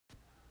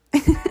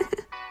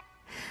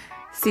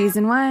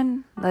Season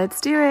 1, let's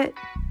do it.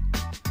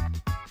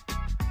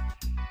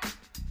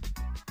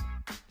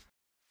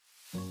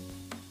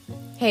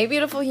 Hey,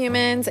 beautiful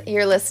humans.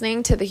 You're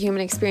listening to the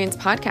Human Experience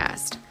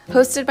Podcast,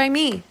 hosted by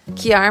me,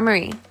 Kiara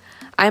Marie.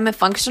 I'm a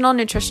functional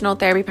nutritional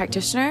therapy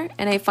practitioner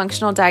and a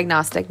functional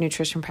diagnostic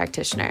nutrition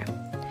practitioner.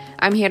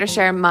 I'm here to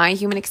share my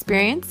human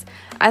experience,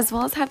 as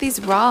well as have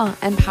these raw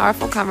and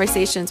powerful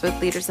conversations with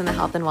leaders in the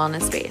health and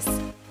wellness space.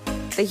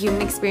 The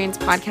Human Experience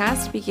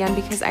Podcast began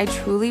because I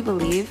truly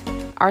believe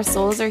our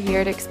souls are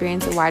here to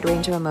experience a wide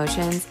range of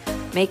emotions,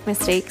 make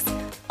mistakes,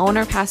 own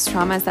our past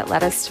traumas that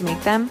led us to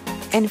make them,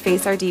 and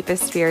face our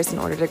deepest fears in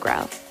order to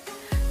grow.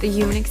 The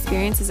Human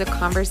Experience is a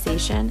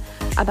conversation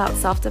about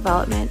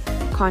self-development,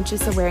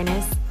 conscious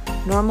awareness,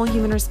 normal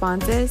human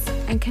responses,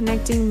 and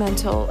connecting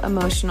mental,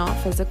 emotional,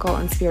 physical,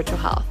 and spiritual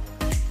health.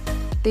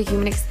 The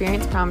Human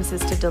Experience promises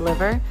to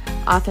deliver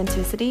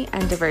authenticity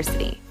and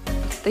diversity.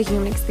 The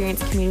Human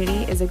Experience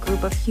community is a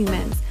group of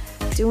humans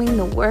doing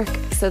the work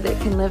so they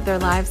can live their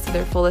lives to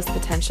their fullest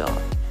potential,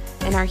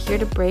 and are here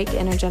to break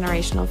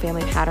intergenerational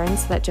family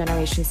patterns so that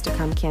generations to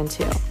come can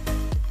too.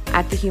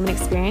 At The Human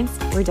Experience,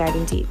 we're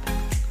diving deep.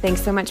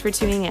 Thanks so much for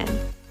tuning in.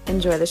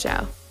 Enjoy the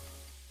show.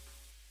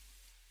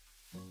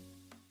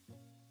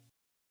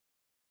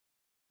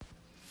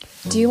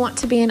 Do you want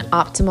to be in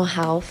optimal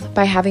health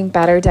by having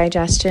better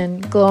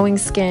digestion, glowing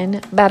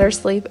skin, better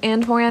sleep,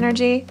 and more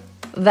energy?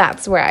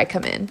 That's where I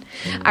come in.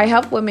 I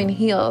help women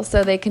heal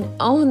so they can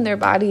own their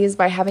bodies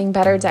by having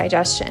better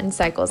digestion,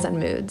 cycles, and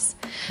moods.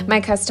 My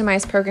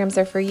customized programs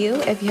are for you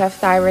if you have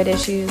thyroid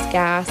issues,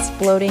 gas,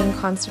 bloating,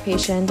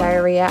 constipation,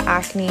 diarrhea,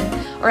 acne,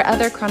 or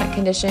other chronic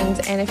conditions,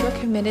 and if you're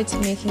committed to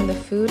making the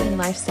food and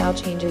lifestyle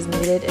changes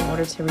needed in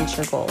order to reach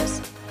your goals.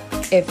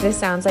 If this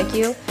sounds like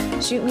you,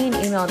 shoot me an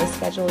email to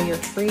schedule your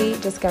free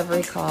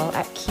discovery call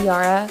at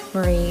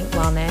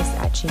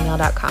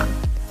kiaramariewellness@gmail.com.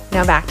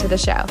 Now back to the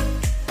show.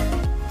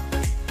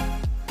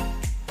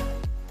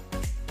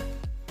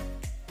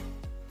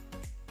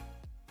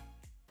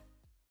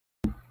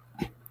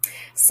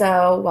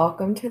 So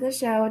welcome to the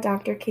show,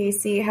 Dr.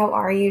 Casey. How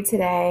are you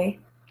today?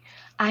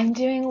 I'm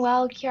doing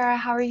well, Kiara.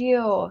 How are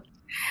you?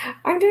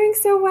 I'm doing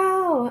so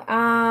well.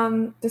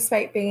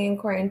 Despite being in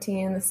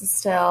quarantine, this is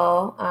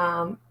still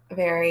a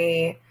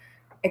very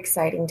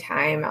exciting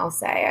time, I'll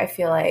say. I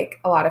feel like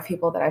a lot of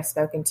people that I've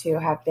spoken to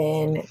have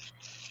been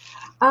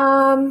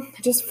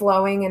just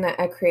flowing in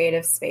a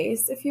creative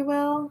space, if you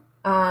will.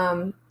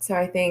 So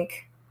I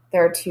think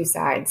there are two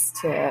sides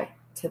to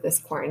this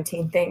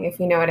quarantine thing, if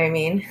you know what I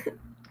mean.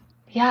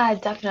 Yeah,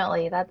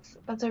 definitely. That's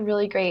a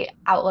really great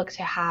outlook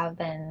to have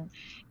and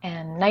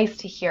nice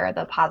to hear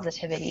the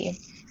positivity.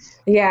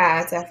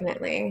 Yeah,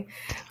 definitely.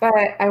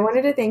 But I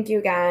wanted to thank you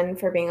again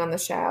for being on the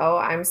show.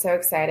 I'm so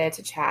excited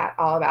to chat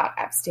all about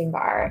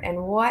Epstein-Barr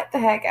and what the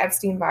heck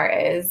Epstein-Barr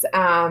is.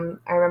 I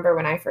remember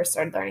when I first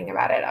started learning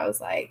about it, I was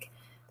like,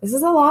 this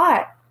is a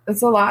lot.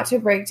 It's a lot to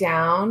break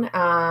down.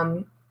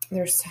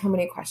 There's so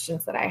many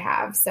questions that I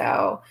have.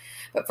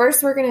 But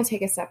first we're going to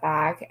take a step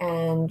back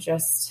and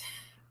just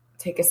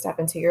take a step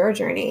into your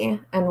journey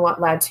and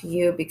what led to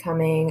you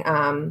becoming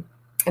a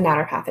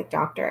naturopathic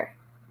doctor.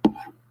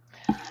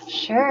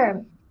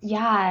 Sure.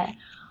 Yeah.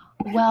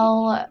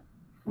 Well,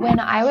 when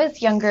I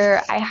was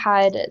younger, I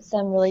had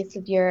some really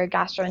severe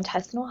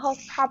gastrointestinal health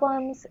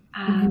problems.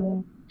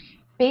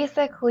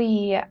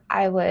 Basically,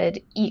 I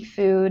would eat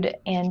food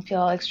and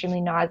feel extremely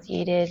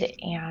nauseated,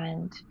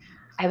 and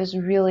I was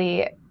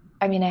really,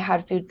 I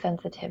had food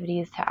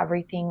sensitivities to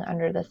everything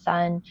under the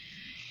sun,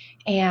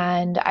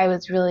 and I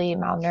was really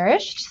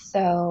malnourished.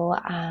 So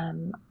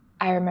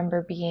I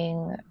remember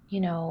being,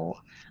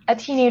 a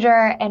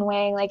teenager and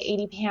weighing like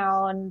 80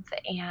 pounds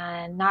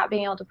and not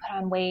being able to put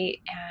on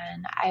weight.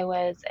 And I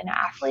was an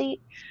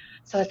athlete,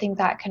 so I think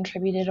that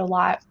contributed a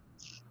lot.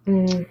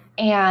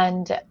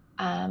 And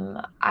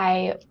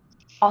I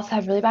also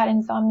had really bad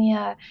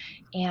insomnia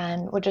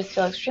and would just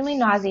feel extremely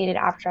nauseated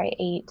after I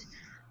ate.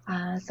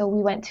 So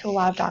we went to a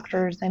lot of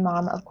doctors, my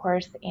mom, of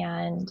course,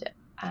 and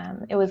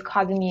it was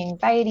causing me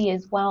anxiety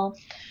as well.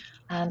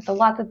 So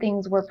lots of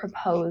things were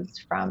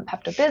proposed, from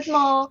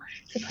Pepto-Bismol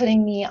to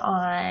putting me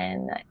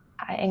on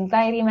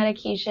anxiety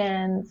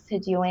medications to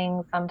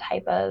doing some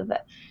type of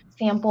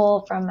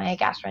sample from my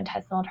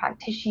gastrointestinal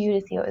tract tissue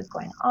to see what was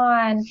going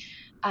on.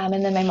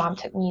 And then my mom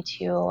took me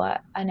to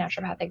a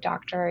naturopathic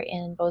doctor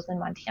in Bozeman,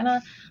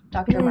 Montana,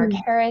 Dr. Mark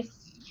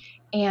Harris,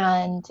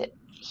 and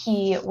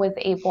he was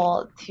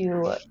able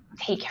to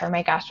take care of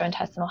my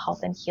gastrointestinal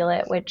health and heal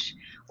it, which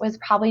was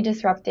probably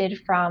disrupted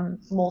from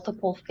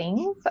multiple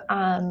things.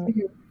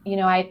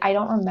 I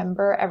don't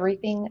remember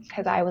everything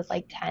because I was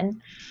like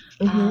 10,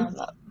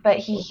 but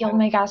he healed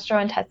my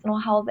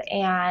gastrointestinal health,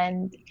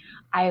 and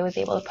I was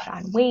able to put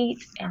on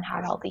weight and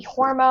have healthy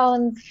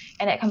hormones,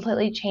 and it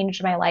completely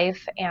changed my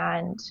life.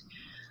 And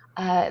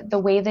the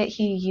way that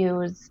he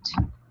used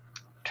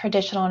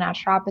traditional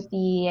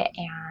naturopathy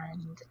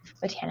and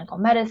botanical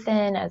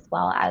medicine, as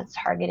well as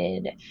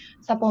targeted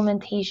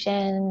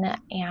supplementation,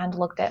 and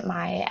looked at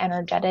my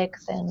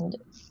energetics and,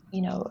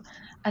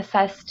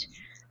 assessed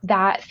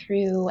that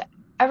through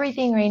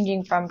everything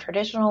ranging from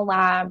traditional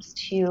labs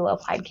to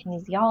applied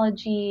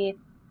kinesiology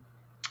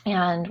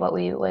and what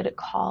we would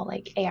call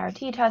like ART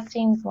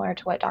testing, similar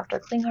to what Dr.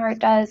 Klinghardt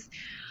does.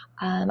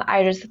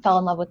 I just fell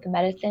in love with the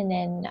medicine,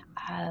 and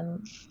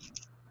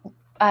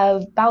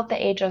about the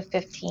age of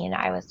 15,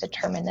 I was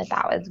determined that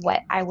that was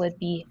what I would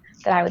be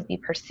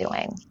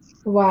pursuing.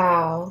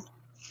 Wow.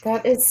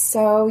 That is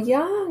so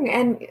young.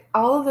 And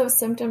all of those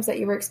symptoms that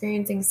you were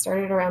experiencing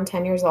started around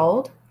 10 years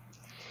old?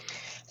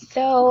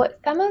 So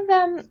some of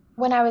them,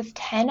 when I was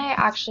 10, I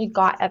actually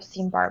got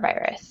Epstein-Barr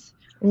virus.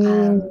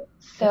 Mm, okay.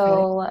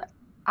 So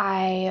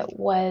I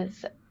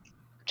was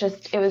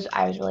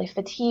I was really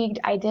fatigued.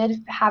 I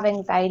did have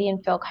anxiety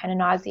and feel kind of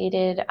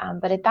nauseated.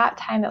 But at that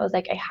time, it was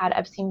like I had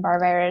Epstein-Barr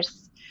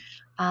virus.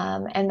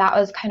 And that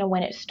was kind of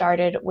when it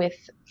started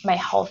with my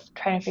health,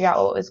 trying to figure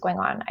out what was going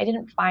on. I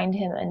didn't find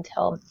him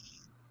until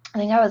I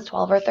think I was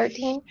 12 or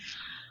 13.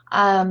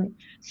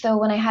 So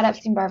when I had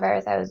Epstein-Barr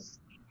virus, I was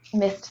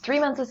missed 3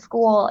 months of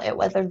school. It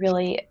was a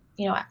really,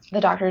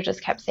 the doctors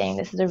just kept saying,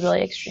 this is a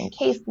really extreme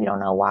case. We don't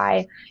know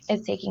why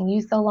it's taking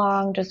you so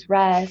long. Just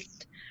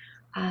rest.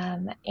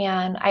 And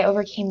I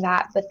overcame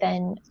that, but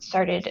then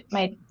started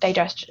my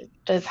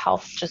digestive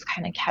health just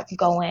kind of kept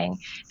going.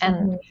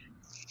 And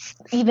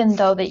even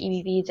though the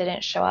EBV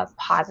didn't show up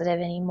positive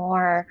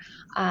anymore,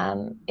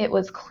 it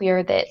was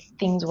clear that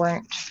things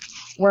weren't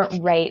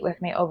right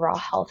with my overall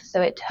health.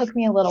 So it took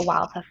me a little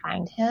while to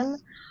find him.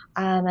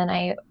 And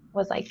I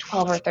was like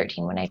 12 or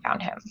 13 when I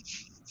found him.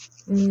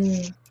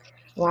 Mm,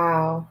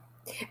 wow.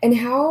 And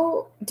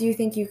how do you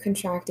think you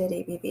contracted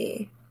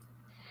EBV?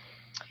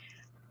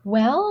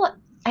 Well,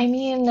 I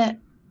mean,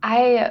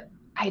 I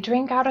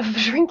drink out of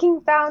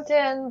drinking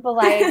fountains.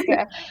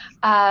 Like,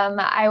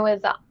 I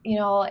was,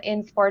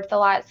 in sports a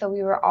lot, so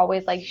we were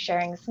always like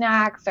sharing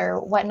snacks or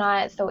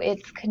whatnot. So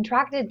it's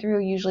contracted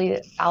through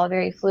usually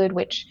salivary fluid,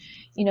 which,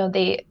 we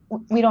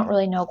don't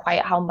really know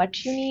quite how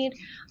much you need.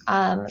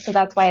 So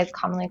that's why it's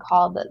commonly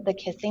called the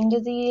kissing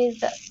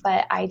disease.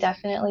 But I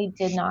definitely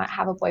did not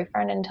have a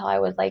boyfriend until I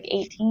was like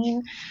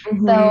 18.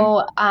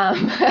 So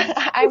I'm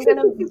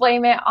gonna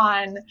blame it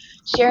on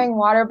sharing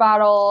water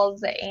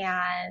bottles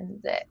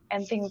and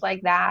things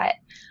like that.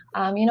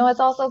 It's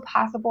also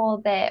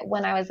possible that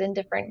when I was in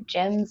different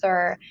gyms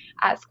or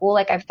at school,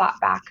 like I've thought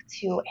back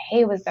to,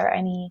 hey, was there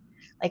any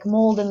like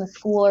mold in the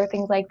school or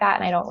things like that?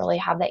 And I don't really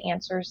have the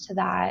answers to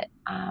that.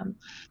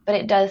 But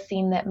it does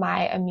seem that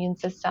my immune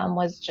system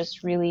was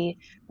just really,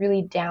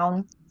 really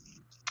down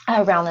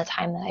around the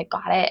time that I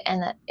got it,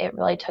 and that it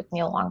really took me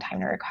a long time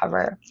to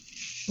recover.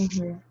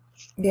 Mm-hmm.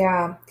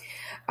 Yeah,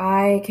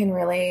 I can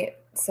relate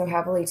so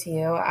heavily to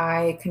you.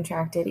 I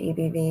contracted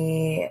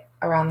EBV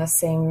around the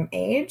same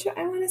age.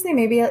 I want to say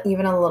maybe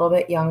even a little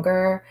bit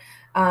younger.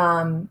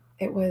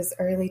 It was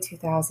early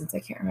 2000s. I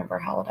can't remember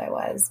how old I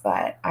was,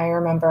 but I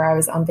remember I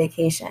was on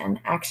vacation.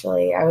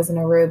 Actually, I was in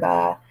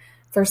Aruba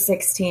for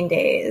 16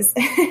 days,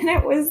 and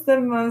it was the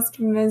most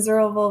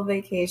miserable Oh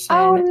vacation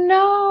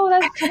no,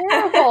 that's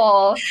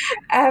terrible.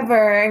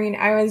 ever. I mean,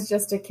 I was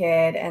just a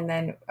kid, and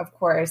then of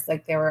course,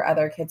 like there were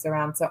other kids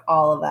around, so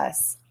all of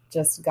us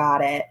just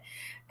got it.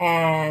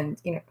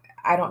 And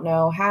I don't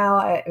know how.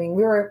 I mean,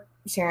 we were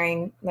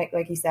sharing, like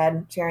you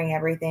said, sharing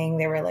everything.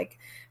 They were like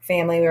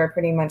family. We were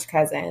pretty much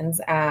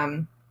cousins.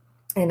 And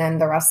then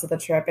the rest of the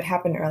trip, it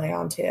happened early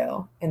on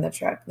too. In the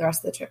trip, the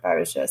rest of the trip, I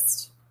was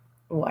just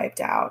wiped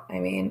out. I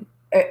mean,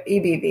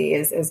 EBV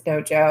is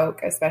no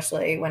joke,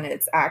 especially when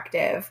it's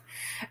active.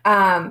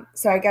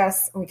 So I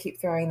guess we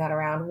keep throwing that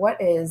around.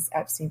 What is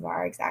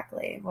Epstein-Barr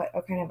exactly? What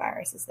kind of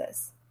virus is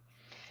this?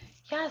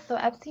 Yeah, so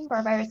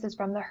Epstein-Barr virus is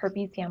from the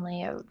herpes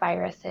family of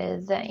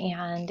viruses,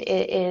 and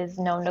it is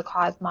known to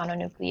cause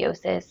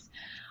mononucleosis.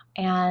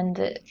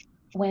 And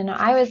when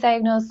I was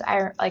diagnosed,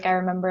 I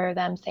remember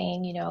them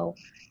saying,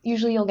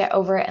 usually you'll get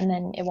over it and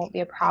then it won't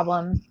be a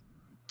problem.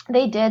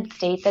 They did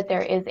state that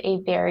there is a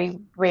very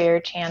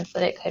rare chance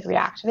that it could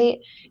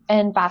reactivate.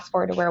 And fast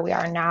forward to where we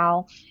are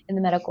now in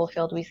the medical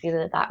field, we see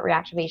that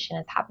reactivation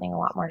is happening a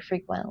lot more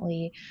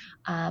frequently.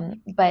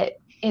 But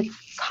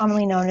it's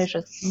commonly known as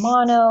just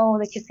mono,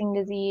 the kissing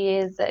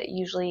disease.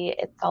 Usually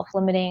it's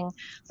self-limiting,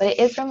 but it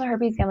is from the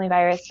herpes family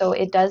virus, so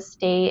it does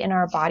stay in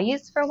our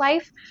bodies for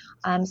life.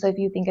 So if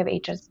you think of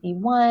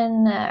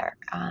HSV1,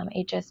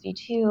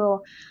 HSV2,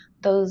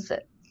 those,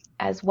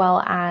 as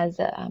well as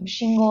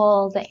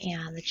shingles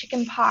and the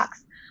chicken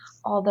pox,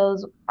 all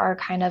those are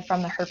kind of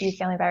from the herpes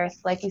family virus.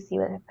 Like you see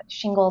with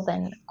shingles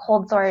and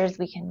cold sores,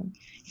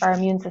 if our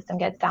immune system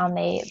gets down,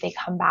 they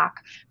come back.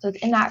 So it's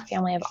in that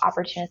family of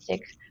opportunistic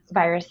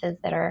viruses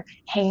that are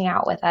hanging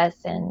out with us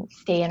and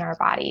stay in our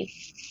body.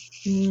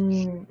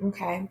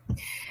 Okay.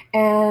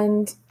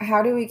 And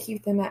how do we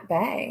keep them at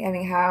bay? I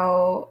mean,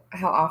 how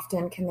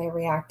often can they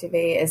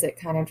reactivate? Is it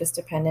kind of just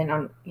dependent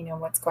on,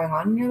 what's going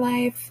on in your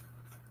life?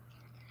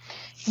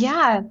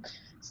 Yeah.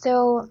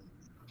 So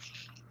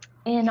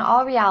in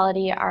all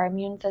reality, our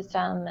immune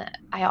system,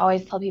 I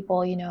always tell people,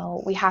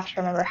 we have to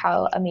remember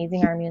how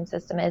amazing our immune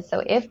system is.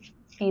 So if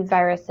these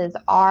viruses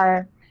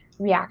are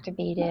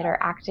reactivated or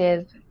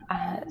active,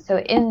 So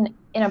in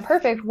a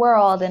perfect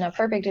world, in a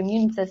perfect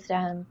immune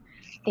system,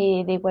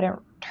 they wouldn't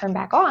turn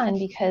back on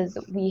because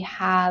we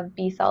have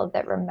B cells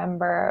that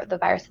remember the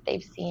virus that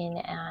they've seen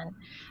and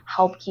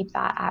help keep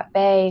that at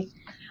bay.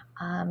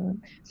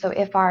 So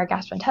if our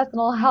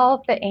gastrointestinal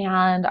health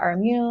and our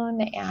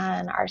immune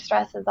and our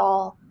stress is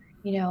all,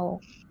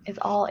 is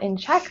all in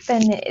check,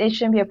 then it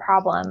shouldn't be a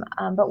problem.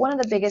 But one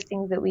of the biggest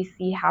things that we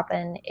see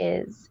happen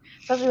is,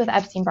 especially with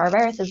Epstein-Barr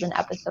virus, is an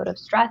episode of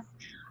stress.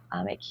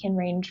 It can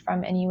range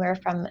from anywhere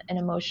from an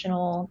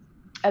emotional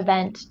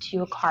event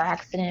to a car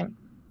accident.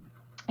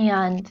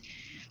 And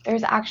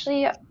there's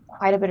actually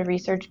quite a bit of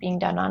research being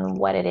done on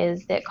what it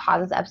is that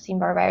causes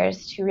Epstein-Barr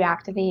virus to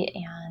reactivate.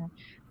 And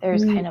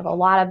there's kind of a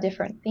lot of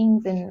different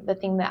things. And the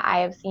thing that I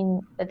have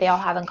seen that they all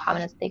have in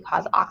common is they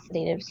cause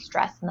oxidative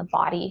stress in the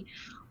body,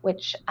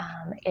 which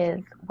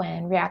is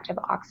when reactive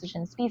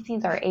oxygen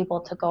species are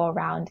able to go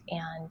around,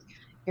 and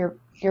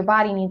your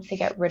body needs to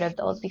get rid of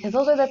those because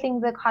those are the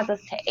things that cause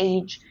us to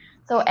age.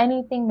 So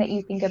anything that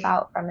you think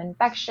about, from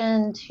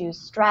infection to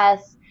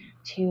stress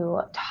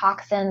to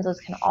toxins, those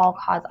can all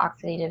cause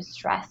oxidative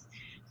stress.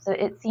 So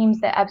it seems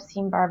that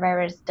Epstein-Barr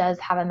virus does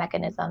have a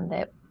mechanism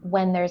that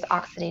when there's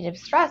oxidative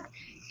stress,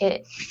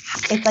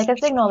 it's like a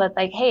signal that's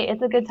like, hey,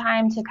 it's a good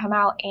time to come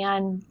out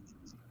and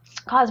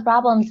cause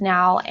problems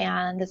now,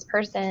 and this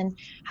person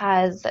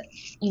has,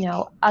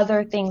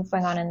 other things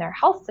going on in their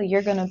health, so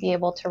you're going to be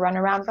able to run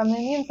around from the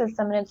immune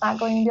system and it's not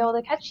going to be able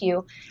to catch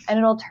you, and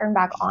it'll turn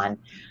back on.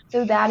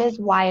 So that is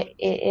why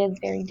it is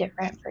very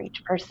different for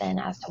each person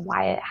as to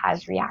why it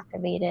has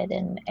reactivated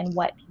and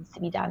what needs to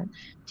be done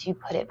to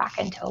put it back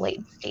into a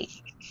latent state.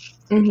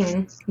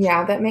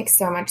 Yeah, that makes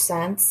so much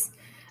sense.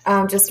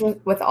 Just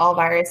with all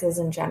viruses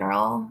in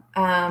general.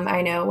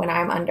 I know when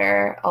I'm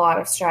under a lot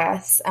of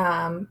stress,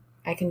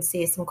 I can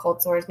see some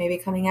cold sores maybe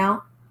coming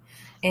out,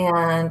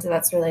 and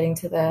that's relating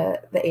to the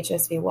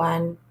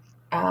HSV-1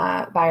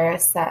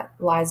 virus that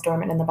lies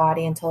dormant in the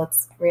body until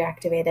it's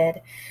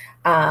reactivated.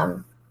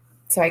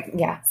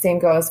 Same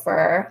goes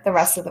for the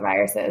rest of the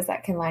viruses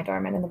that can lie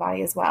dormant in the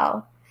body as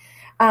well.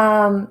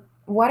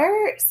 What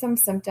are some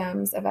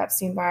symptoms of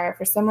Epstein-Barr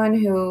for someone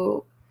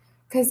who,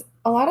 because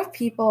a lot of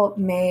people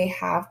may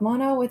have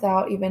mono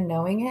without even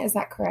knowing it, is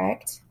that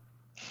correct?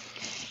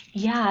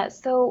 Yeah,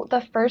 so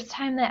the first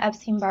time that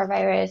Epstein-Barr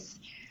virus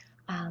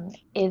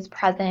is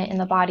present in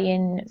the body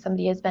and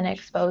somebody has been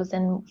exposed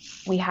and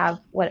we have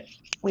what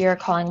we are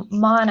calling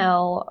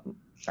mono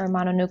or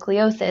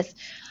mononucleosis,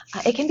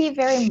 it can be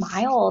very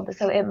mild.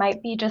 So it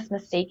might be just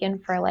mistaken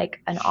for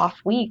like an off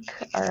week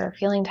or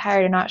feeling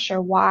tired and not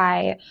sure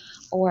why,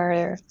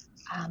 or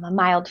a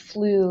mild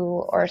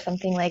flu or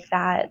something like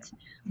that.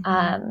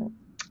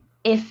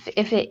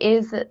 If it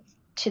is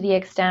to the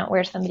extent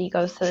where somebody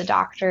goes to the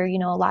doctor, a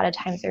lot of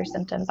times their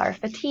symptoms are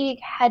fatigue,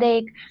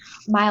 headache,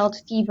 mild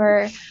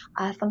fever.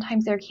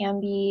 Sometimes there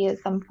can be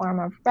some form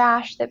of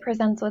rash that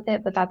presents with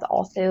it, but that's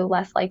also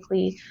less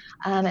likely.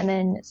 And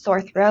then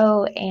sore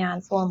throat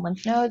and swollen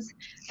lymph nodes.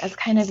 That's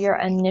kind of your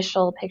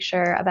initial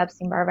picture of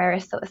Epstein-Barr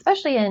virus. So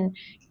especially in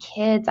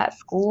kids at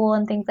school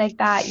and things like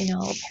that,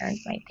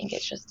 parents might think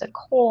it's just a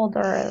cold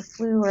or a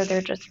flu, or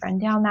they're just run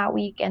down that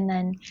week and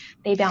then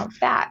they bounce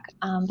back.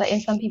 But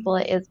in some people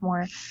it is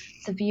more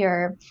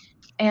severe.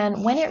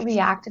 And when it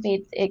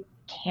reactivates, it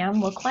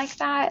can look like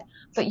that,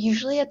 but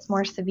usually it's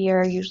more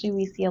severe. Usually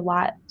we see a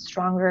lot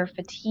stronger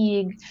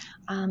fatigue.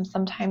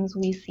 Sometimes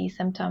we see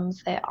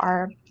symptoms that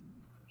are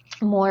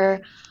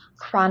more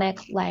chronic,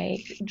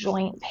 like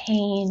joint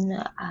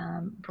pain,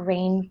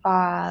 brain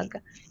fog,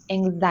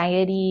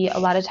 anxiety. A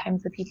lot of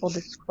times the people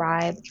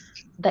describe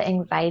the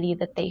anxiety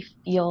that they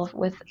feel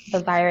with the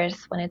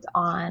virus when it's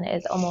on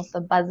is almost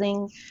a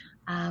buzzing,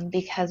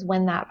 because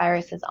when that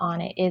virus is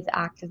on, it is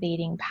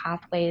activating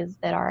pathways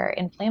that are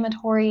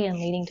inflammatory and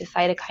leading to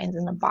cytokines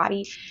in the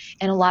body.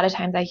 And a lot of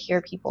times I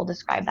hear people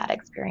describe that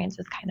experience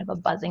as kind of a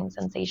buzzing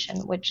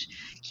sensation, which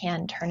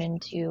can turn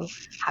into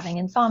having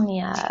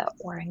insomnia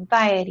or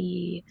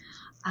anxiety,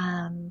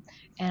 and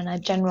a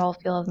general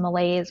feel of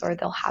malaise, or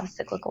they'll have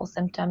cyclical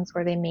symptoms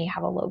where they may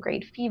have a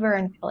low-grade fever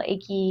and feel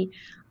achy,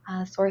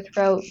 sore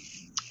throat.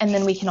 And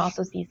then we can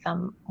also see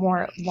some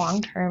more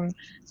long-term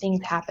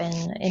things happen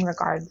in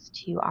regards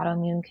to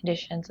autoimmune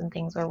conditions and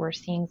things where we're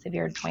seeing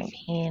severe joint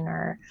pain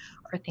or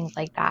things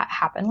like that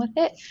happen with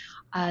it.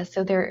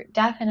 So there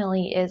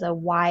definitely is a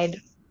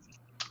wide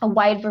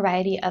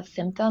variety of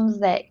symptoms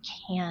that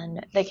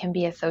can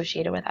be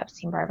associated with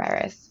Epstein-Barr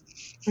virus.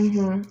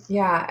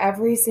 Yeah,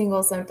 every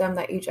single symptom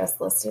that you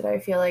just listed, I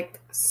feel like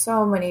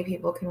so many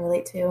people can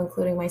relate to,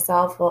 including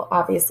myself. Well,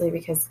 obviously,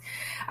 because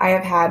I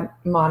have had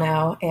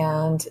mono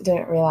and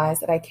didn't realize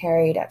that I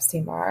carried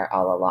Epstein-Barr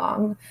all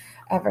along,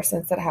 ever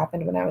since it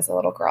happened when I was a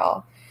little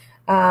girl.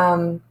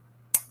 And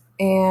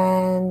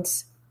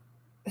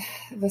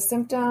the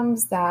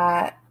symptoms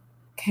that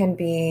can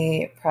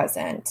be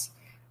present,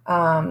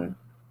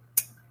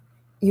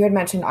 you had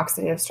mentioned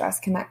oxidative stress.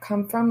 Can that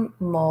come from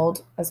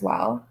mold as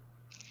well?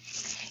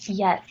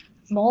 Yes,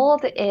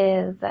 mold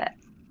is a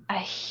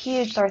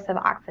huge source of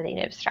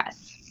oxidative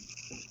stress.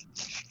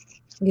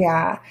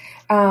 Yeah.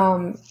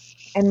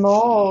 And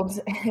mold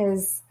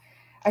is,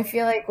 I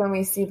feel like when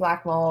we see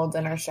black mold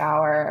in our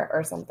shower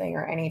or something,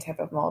 or any type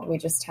of mold, we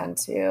just tend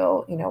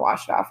to,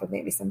 wash it off with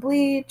maybe some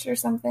bleach or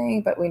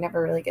something, but we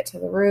never really get to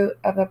the root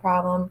of the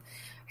problem.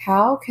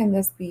 How can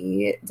this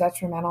be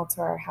detrimental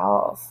to our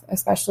health,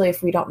 especially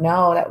if we don't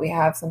know that we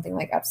have something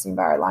like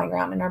Epstein-Barr lying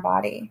around in our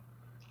body?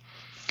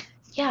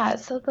 Yeah,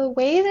 so the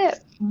way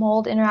that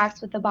mold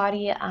interacts with the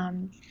body,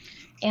 and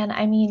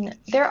I mean,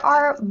 there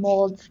are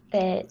molds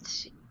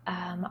that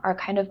are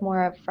kind of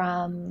more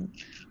from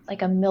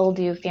like a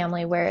mildew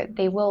family where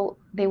they will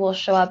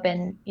show up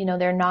and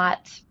they're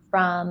not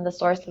from the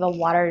source of a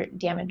water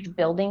damaged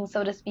building,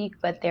 so to speak,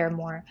 but they're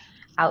more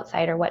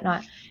outside or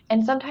whatnot.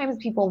 And sometimes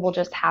people will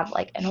just have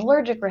like an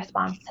allergic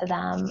response to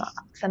them,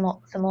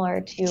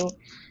 similar to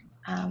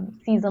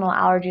seasonal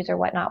allergies or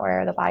whatnot,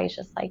 where the body's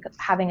just like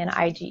having an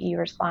IgE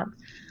response.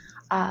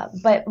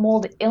 But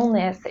mold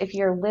illness, if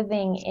you're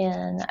living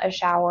in a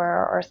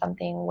shower or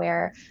something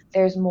where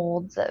there's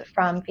molds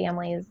from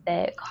families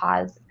that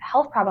cause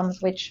health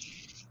problems,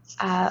 which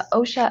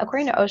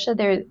according to OSHA,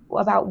 there's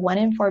about 1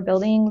 in 4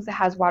 buildings that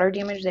has water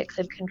damage that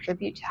could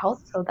contribute to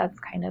health. So that's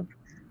kind of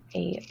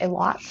a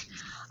lot.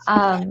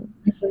 Mhm.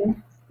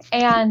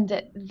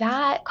 And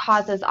that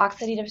causes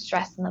oxidative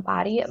stress in the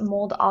body.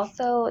 Mold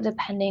also,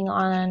 depending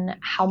on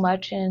how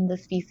much in the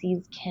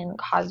species, can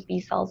cause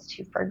B cells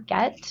to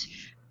forget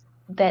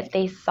that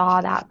they saw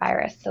that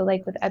virus. So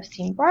like with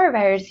Epstein-Barr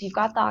virus, you've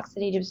got the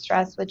oxidative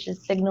stress, which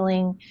is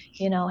signaling,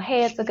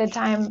 hey, it's a good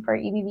time for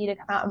EBV to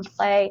come out and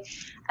play.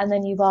 And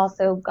then you've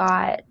also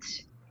got,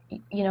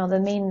 some of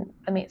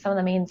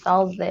the main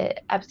cells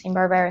that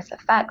Epstein-Barr virus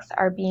affects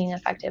are being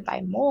affected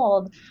by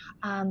mold.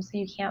 So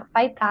you can't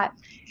fight that.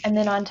 And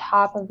then on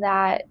top of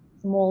that,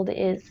 mold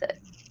is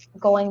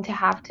going to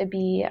have to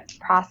be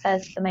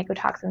processed. The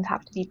mycotoxins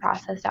have to be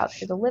processed out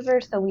through the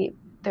liver. So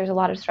there's a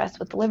lot of stress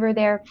with the liver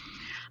there.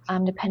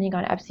 Depending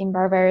on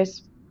Epstein-Barr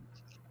virus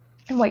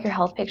and what your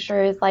health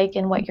picture is like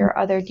and what your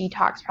other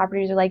detox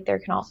properties are like, there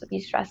can also be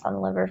stress on the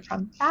liver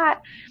from that.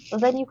 So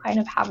then you kind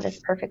of have this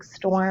perfect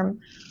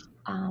storm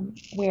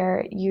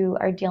where you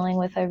are dealing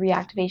with a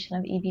reactivation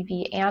of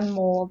EBV and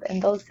mold,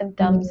 and those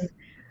symptoms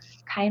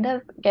kind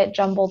of get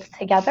jumbled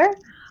together.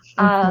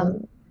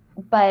 Mhm.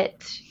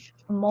 But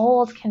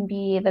mold can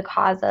be the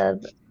cause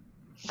of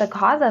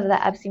the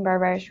Epstein-Barr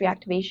virus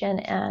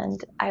reactivation,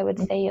 and I would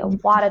say a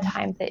lot of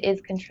times it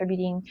is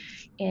contributing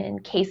in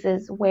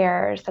cases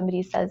where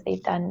somebody says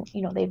they've done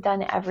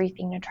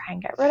everything to try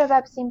and get rid of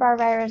Epstein-Barr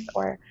virus,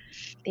 or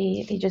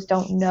they just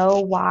don't know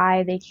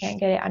why they can't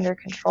get it under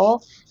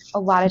control. A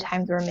lot of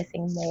times we're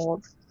missing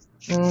mold.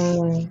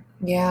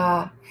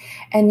 Yeah.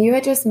 And you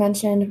had just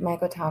mentioned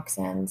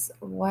mycotoxins.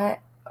 What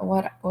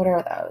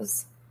are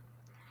those?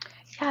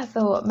 Yeah,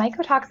 so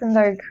mycotoxins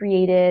are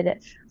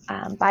created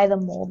by the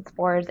mold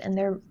spores, and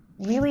they're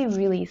really,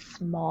 really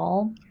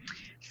small.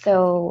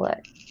 So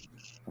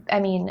I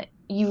mean,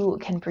 you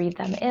can breathe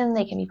them in,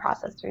 they can be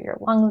processed through your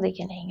lungs, they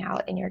can hang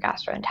out in your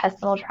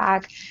gastrointestinal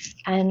tract.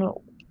 And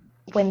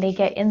when they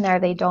get in there,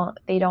 they don't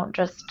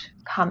just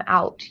come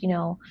out,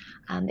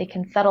 they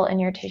can settle in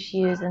your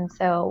tissues. And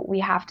so we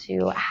have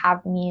to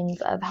have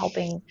means of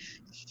helping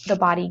the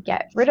body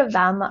get rid of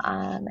them.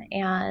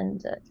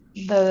 And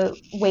the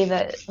way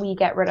that we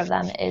get rid of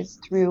them is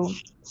through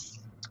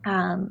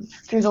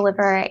the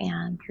liver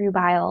and through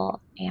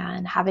bile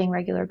and having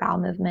regular bowel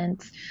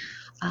movements.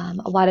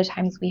 A lot of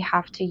times we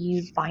have to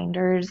use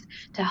binders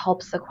to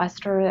help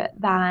sequester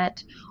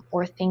that,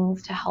 or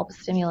things to help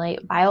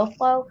stimulate bile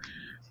flow.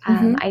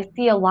 Mm-hmm. I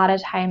see a lot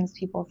of times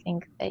people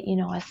think that,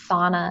 a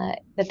sauna,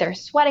 that they're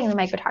sweating the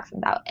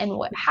mycotoxins out. And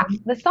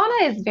the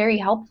sauna is very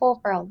helpful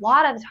for a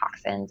lot of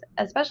toxins,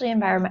 especially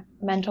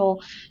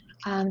environmental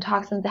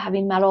toxins, the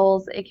heavy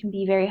metals. It can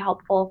be very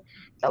helpful.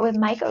 But with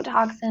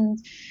mycotoxins,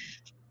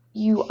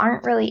 you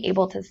aren't really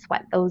able to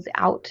sweat those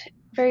out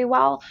very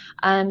well.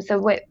 So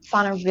what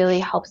sauna really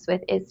helps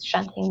with is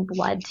shunting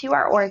blood to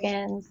our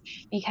organs,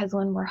 because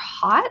when we're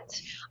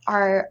hot,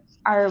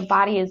 our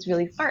body is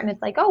really smart, and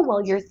it's like, oh,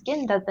 well, your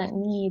skin doesn't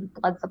need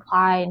blood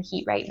supply and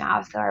heat right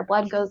now. So our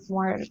blood goes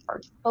more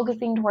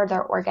focusing towards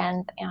our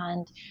organs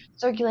and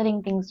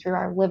circulating things through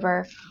our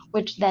liver,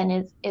 which then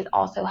is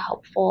also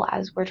helpful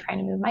as we're trying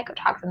to move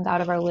mycotoxins out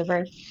of our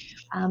liver.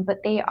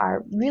 But they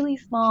are really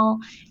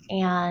small,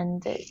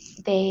 and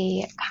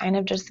they kind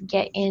of just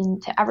get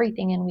into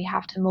everything, and we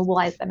have to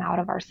mobilize them out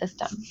of our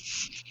system.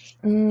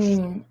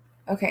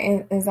 Okay.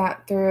 And is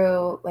that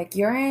through like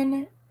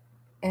urine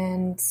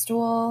and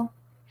stool?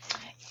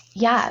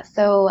 Yeah,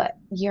 so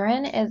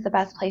urine is the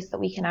best place that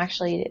we can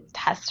actually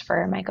test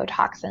for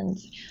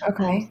mycotoxins.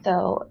 Okay.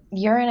 So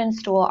urine and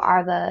stool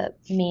are the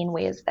main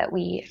ways that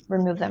we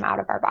remove them out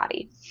of our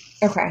body.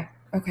 Okay.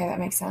 Okay, that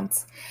makes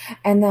sense.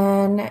 And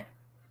then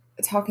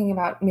talking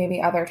about maybe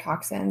other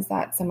toxins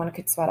that someone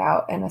could sweat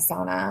out in a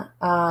sauna,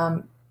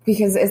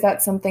 because is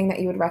that something that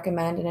you would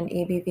recommend in an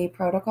EBV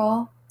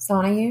protocol,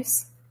 sauna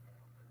use?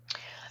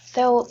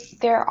 So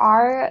there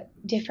are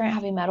different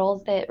heavy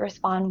metals that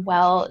respond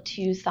well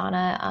to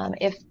sauna.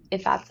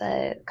 If that's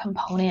a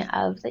component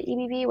of the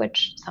EBV,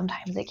 which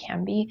sometimes it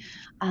can be,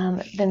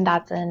 then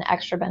that's an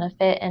extra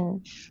benefit.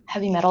 And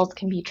heavy metals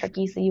can be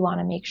tricky, so you want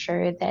to make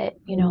sure that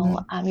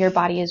your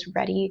body is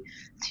ready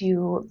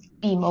to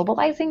be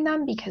mobilizing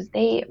them, because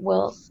they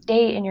will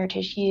stay in your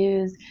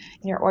tissues,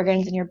 in your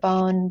organs, in your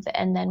bones,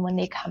 and then when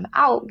they come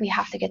out, we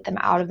have to get them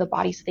out of the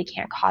body so they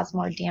can't cause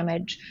more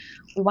damage.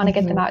 We want to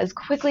get them out as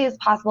quickly as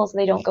possible so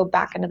they don't go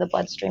back into the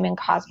bloodstream and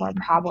cause more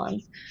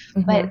problems.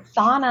 But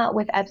sauna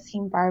with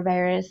Epstein-Barr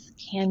virus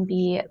can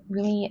be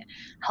really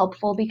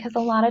helpful, because a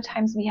lot of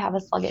times we have a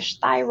sluggish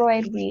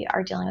thyroid, we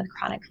are dealing with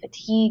chronic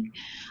fatigue.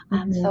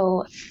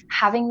 So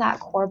having that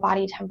core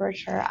body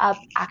temperature up,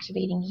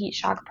 activating heat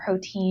shock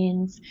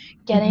proteins,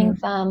 getting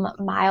some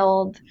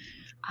mild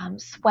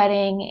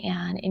sweating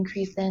and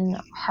increase in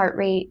heart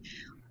rate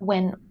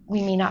when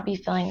we may not be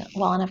feeling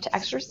well enough to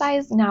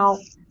exercise. Now,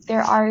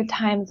 there are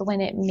times when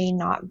it may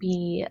not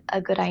be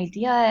a good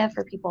idea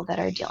for people that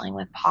are dealing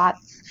with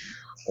POTS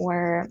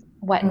or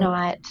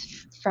whatnot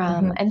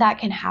and that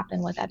can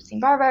happen with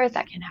Epstein-Barr virus,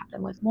 that can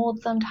happen with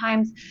mold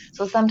sometimes.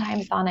 So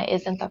sometimes sauna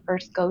isn't the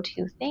first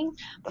go-to thing,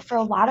 but for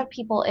a lot of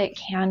people, it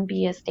can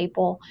be a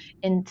staple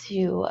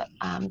into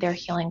their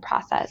healing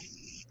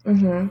process.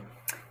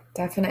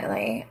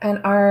 Definitely. And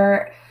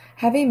are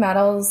heavy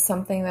metals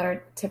something that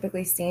are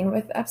typically seen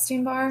with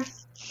Epstein-Barr?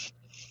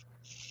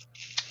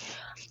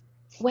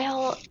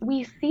 Well,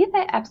 we see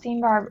the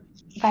Epstein-Barr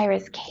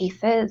virus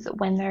cases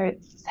when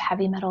there's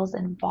heavy metals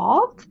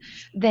involved,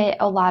 that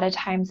a lot of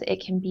times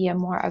it can be a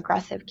more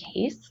aggressive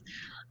case.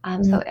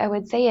 So I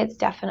would say it's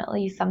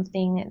definitely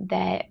something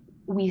that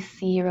we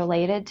see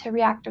related to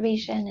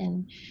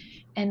reactivation,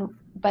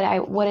 but I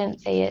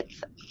wouldn't say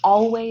it's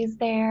always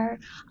there,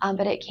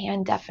 but it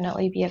can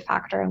definitely be a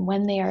factor. And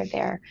when they are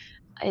there,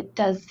 it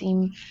does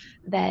seem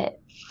that,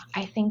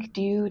 I think,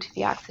 due to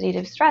the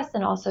oxidative stress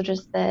and also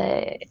just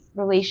the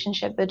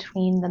relationship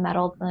between the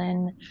metals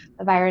and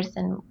the virus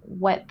and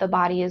what the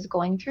body is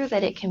going through,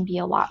 that it can be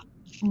a lot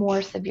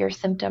more severe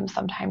symptoms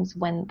sometimes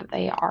when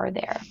they are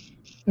there.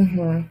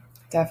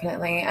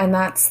 Definitely. And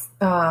that's,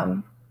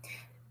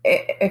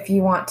 if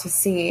you want to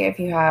see if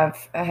you have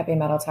a heavy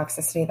metal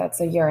toxicity,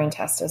 that's a urine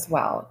test as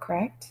well,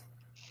 correct?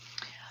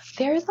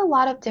 There's a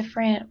lot of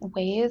different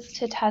ways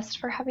to test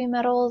for heavy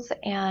metals,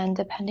 and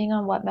depending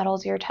on what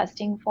metals you're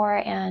testing for.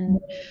 And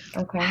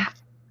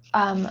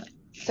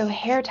so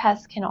hair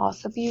tests can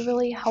also be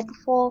really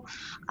helpful.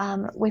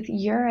 With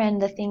urine,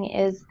 the thing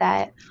is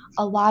that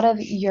a lot of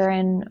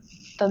urine,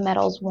 the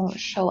metals won't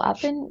show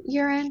up in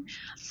urine.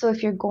 So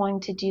if you're going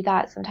to do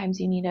that, sometimes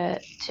you need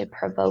to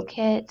provoke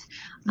it.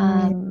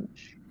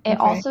 It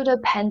also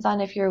depends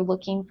on if you're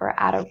looking for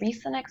at a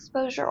recent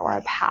exposure or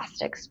a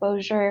past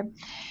exposure.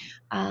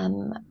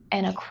 And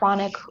a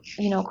chronic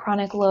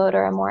load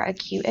or a more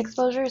acute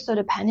exposure. So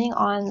depending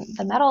on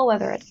the metal,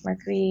 whether it's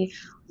mercury,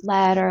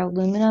 lead, or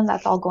aluminum,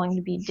 that's all going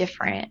to be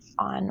different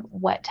on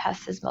what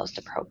test is most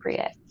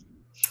appropriate.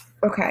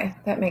 Okay,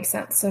 that makes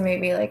sense. So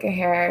maybe like a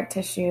hair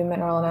tissue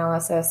mineral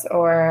analysis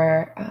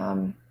or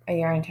a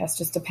urine test,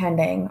 just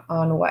depending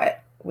on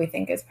what we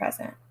think is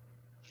present.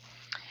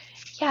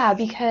 Yeah,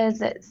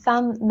 because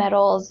some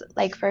metals,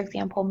 like for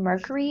example,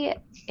 mercury,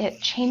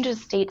 it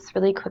changes states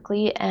really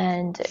quickly.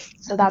 And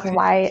so that's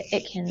why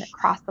it can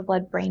cross the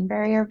blood-brain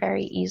barrier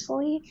very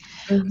easily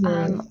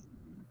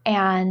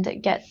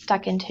and get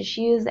stuck in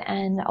tissues.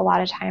 And a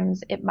lot of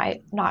times it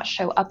might not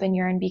show up in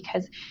urine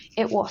because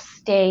it will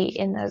stay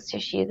in those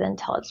tissues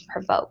until it's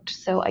provoked.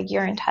 So a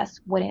urine test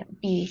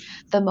wouldn't be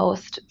the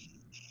most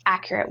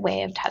accurate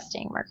way of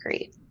testing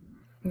mercury.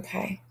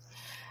 Okay.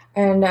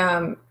 And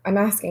I'm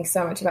asking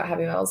so much about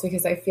heavy metals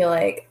because I feel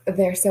like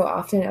they're so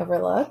often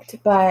overlooked.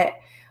 But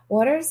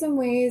what are some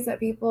ways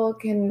that people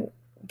can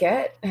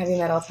get heavy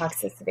metal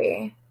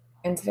toxicity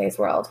in today's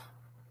world?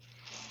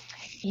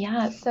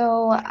 Yeah,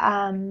 so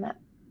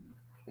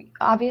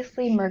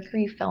obviously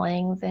mercury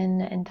fillings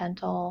in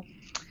dental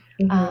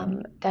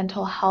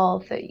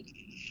health.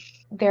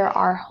 There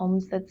are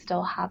homes that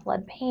still have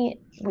lead paint.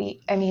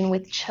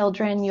 With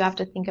children, you have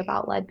to think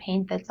about lead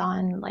paint that's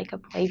on like a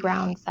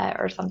playground set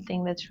or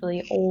something that's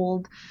really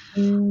old.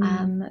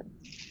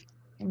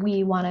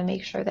 We want to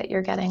make sure that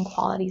you're getting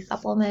quality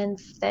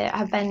supplements that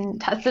have been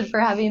tested for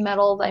heavy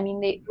metals.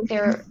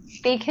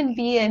 They can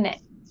be in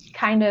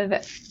kind of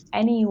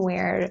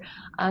anywhere.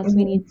 So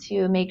we need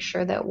to make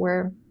sure that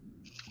we're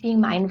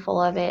being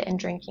mindful of it and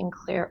drinking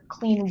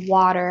clean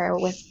water,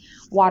 with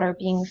water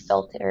being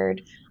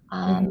filtered.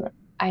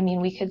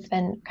 We could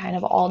spend kind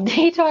of all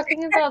day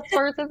talking about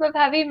sources of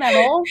heavy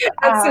metals.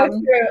 That's so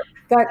true.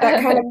 That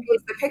kind of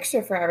paints the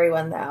picture for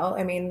everyone, though.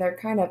 They're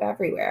kind of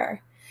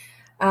everywhere.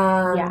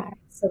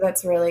 So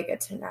that's really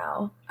good to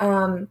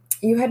know.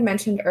 You had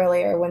mentioned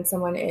earlier when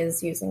someone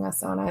is using a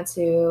sauna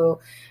to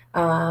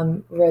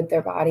rid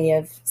their body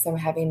of some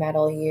heavy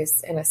metal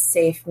use in a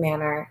safe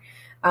manner.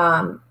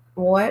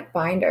 What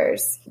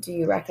binders do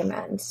you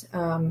recommend?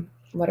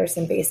 What are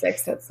some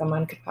basics that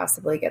someone could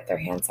possibly get their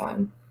hands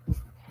on?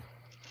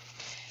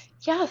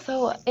 Yeah,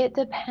 so it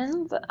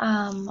depends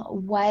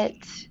what,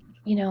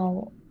 you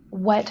know,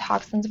 what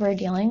toxins we're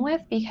dealing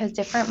with, because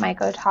different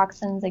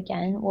mycotoxins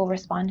again will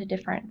respond to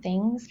different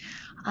things.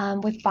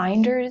 With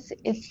binders,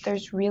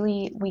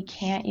 we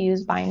can't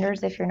use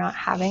binders if you're not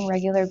having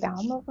regular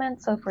bowel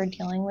movements. So if we're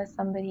dealing with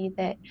somebody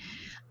that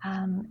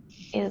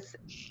is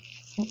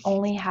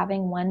only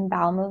having one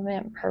bowel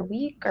movement per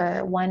week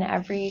or one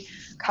every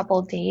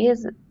couple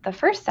days, the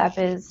first step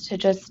is to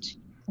just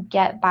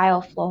get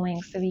bile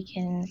flowing so we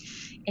can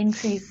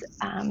increase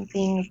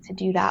things to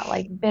do that,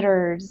 like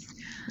bitters.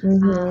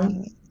 Mm-hmm.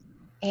 Um,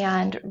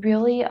 and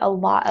really, a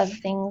lot of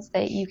things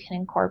that you can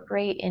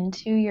incorporate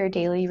into your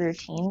daily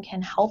routine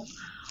can help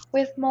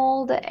with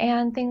mold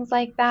and things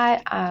like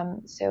that.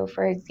 So,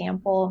 for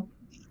example,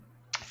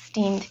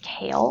 steamed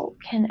kale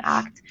can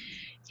act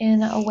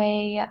in a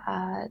way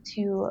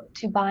to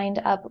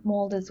bind up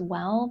mold as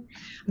well.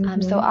 So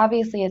Mm-hmm.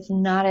 obviously it's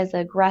not as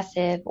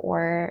aggressive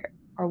or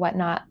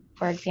whatnot.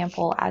 For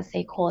example, as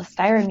say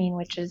cholestyramine,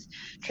 which is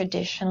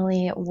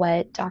traditionally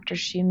what Dr.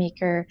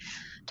 Shoemaker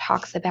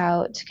talks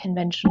about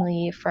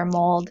conventionally for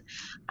mold.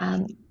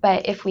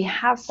 But if we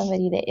have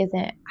somebody that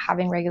isn't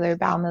having regular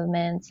bowel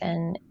movements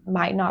and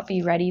might not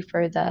be ready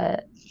for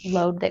the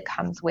load that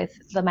comes with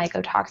the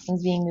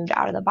mycotoxins being moved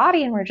out of the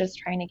body, and we're just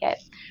trying to get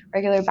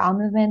regular bowel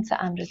movements,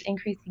 just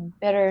increasing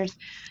bitters,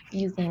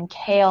 using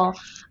kale.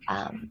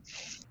 Um,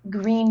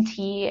 Green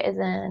tea is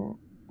a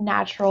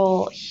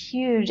natural,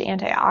 huge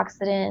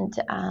antioxidant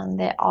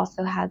that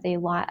also has a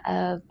lot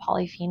of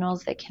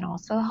polyphenols that can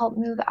also help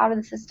move out of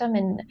the system.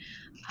 And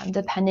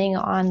depending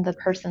on the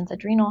person's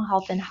adrenal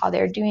health and how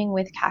they're doing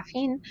with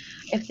caffeine,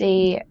 if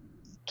they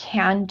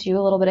can do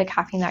a little bit of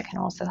caffeine, that can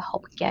also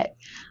help get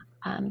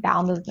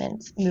bowel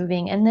movements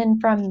moving. And then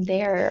from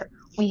there,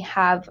 we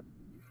have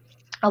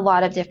a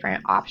lot of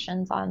different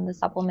options on the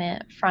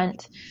supplement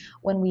front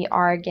when we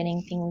are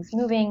getting things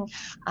moving.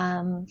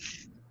 Um,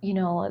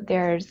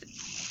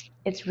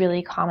 it's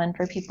really common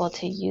for people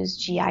to use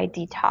GI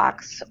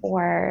Detox,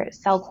 or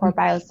Cellcore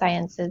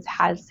Biosciences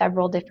has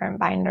several different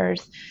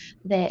binders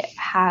that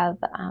have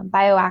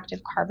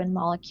bioactive carbon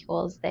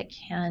molecules that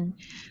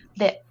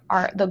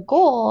are the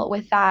goal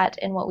with that.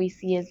 And what we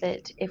see is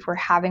that if we're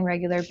having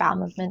regular bowel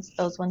movements,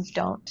 those ones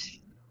don't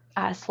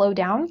slow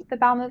down the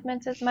bowel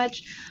movements as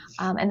much.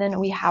 And then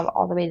we have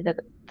all the way to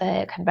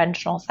the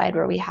conventional side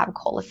where we have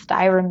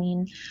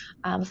cholestyramine.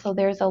 So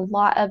there's a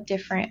lot of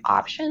different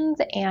options,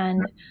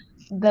 and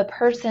the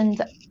person's,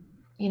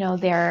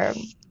 I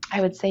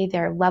would say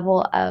their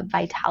level of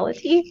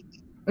vitality.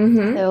 So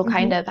Mm-hmm.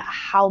 kind of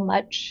how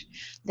much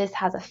this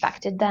has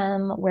affected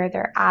them, where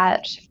they're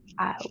at,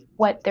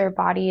 what their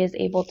body is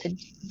able to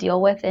deal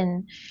with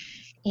in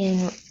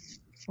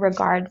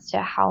regards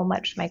to how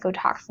much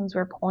mycotoxins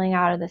we're pulling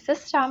out of the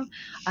system,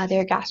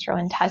 their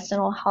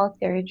gastrointestinal health,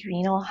 their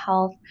adrenal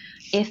health,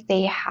 if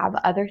they have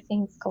other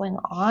things going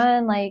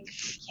on like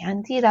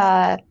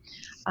candida,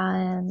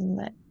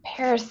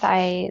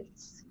 parasites,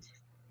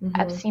 Mm-hmm.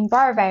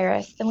 Epstein-Barr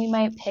virus, then we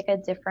might pick a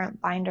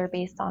different binder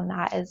based on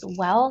that as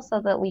well,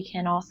 so that we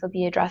can also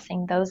be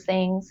addressing those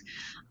things.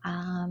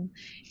 And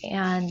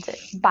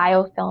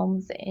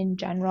biofilms in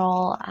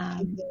general.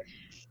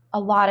 A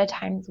lot of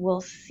times we'll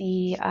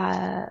see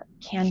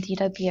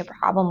candida be a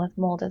problem with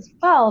mold as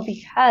well,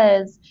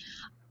 because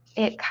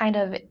it kind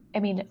of,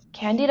 I mean,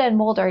 candida and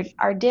mold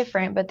are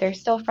different, but they're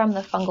still from the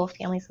fungal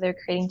family. So they're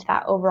creating to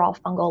that overall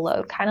fungal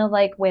load, kind of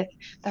like with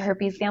the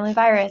herpes family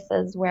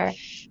viruses, where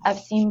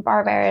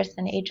Epstein-Barr virus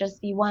and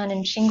HSV1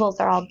 and shingles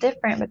are all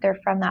different, but they're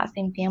from that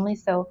same family.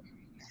 So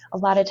a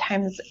lot of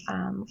times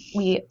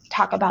we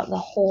talk about the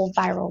whole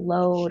viral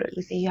load.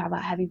 We say you have a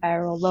heavy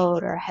viral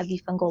load or a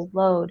heavy fungal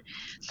load.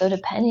 So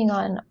depending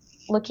on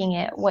looking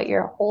at what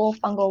your whole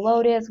fungal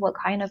load is, what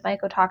kind of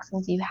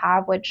mycotoxins you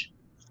have, which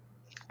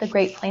the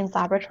Great Plains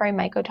Laboratory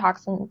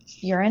mycotoxin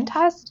urine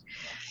test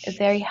is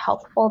very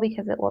helpful,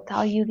 because it will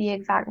tell you the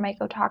exact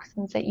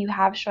mycotoxins that you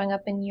have showing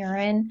up in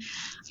urine.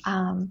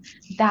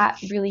 That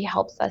really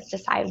helps us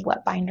decide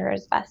what binder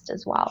is best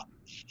as well.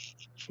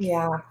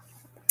 Yeah.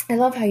 I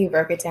love how you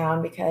broke it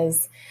down,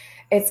 because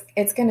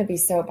it's going to be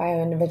so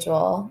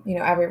bio-individual.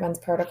 Everyone's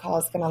protocol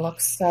is going to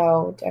look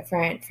so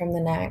different from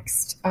the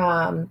next,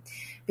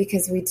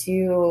 because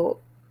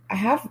I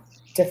have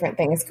different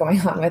things going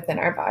on within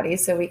our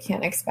bodies, so we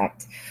can't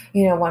expect,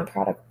 one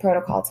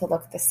protocol to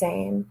look the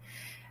same.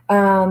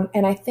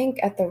 And I think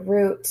at the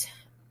root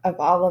of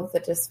all of the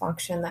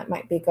dysfunction that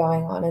might be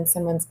going on in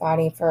someone's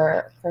body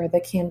for the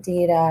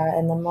candida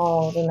and the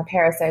mold and the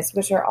parasites,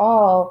 which are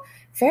all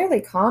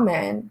fairly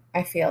common,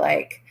 I feel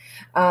like,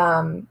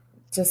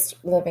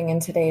 just living in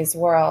today's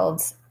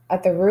world,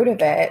 at the root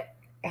of it,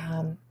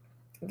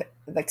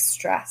 like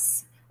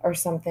stress or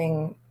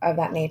something of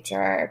that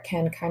nature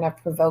can kind of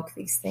provoke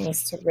these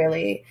things to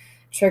really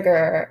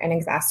trigger and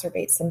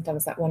exacerbate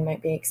symptoms that one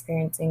might be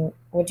experiencing.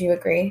 Would you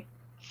agree?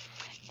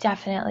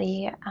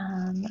 Definitely.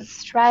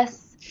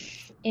 Stress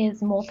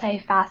is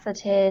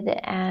multifaceted,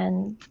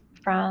 and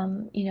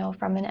from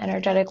an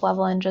energetic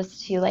level, and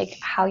just to like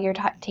how you're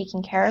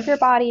taking care of your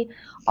body,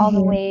 all the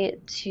Mm-hmm. way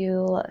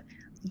to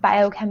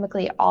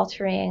biochemically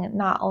altering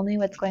not only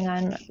what's going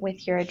on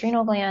with your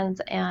adrenal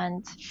glands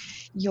and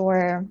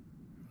your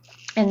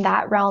in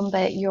that realm,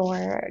 but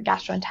your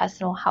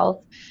gastrointestinal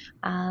health.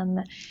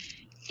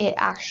 It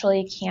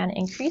actually can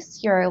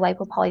increase your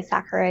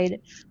lipopolysaccharide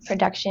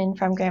production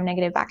from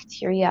gram-negative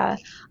bacteria.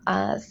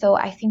 So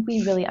I think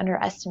we really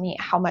underestimate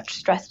how much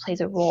stress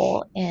plays a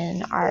role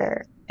in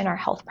our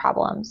health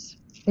problems.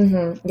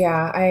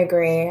 Yeah, I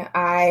agree.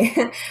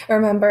 I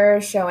remember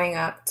showing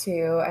up to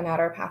a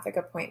naturopathic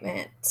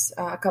appointment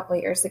a couple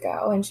of years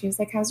ago, and she was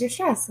like, "How's your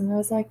stress?" And I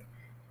was like,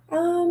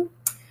 "Um,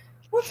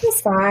 that feels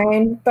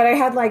fine." But I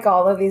had like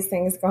all of these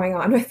things going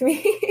on with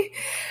me.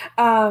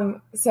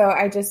 So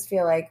I just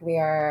feel like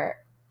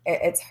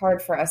it's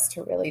hard for us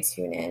to really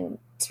tune in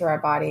to our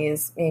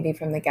bodies, maybe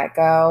from the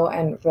get-go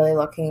and really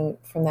looking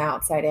from the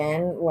outside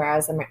in,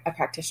 whereas a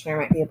practitioner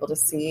might be able to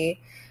see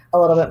a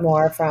little bit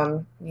more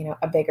from,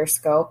 a bigger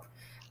scope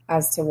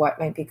as to what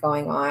might be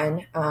going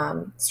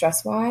on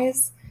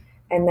stress-wise,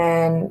 and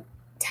then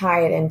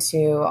tie it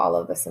into all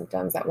of the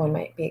symptoms that one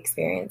might be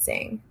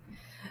experiencing.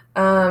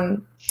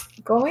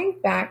 Going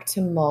back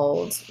to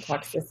mold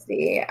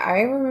toxicity,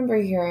 I remember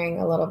hearing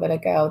a little bit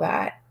ago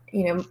that,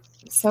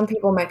 some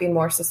people might be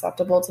more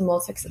susceptible to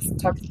mold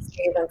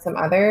toxicity than some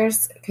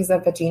others because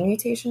of a gene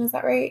mutation. Is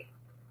that right?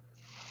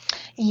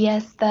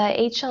 Yes, the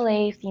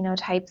HLA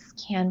phenotypes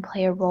can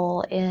play a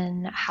role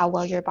in how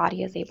well your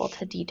body is able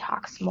to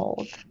detox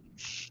mold.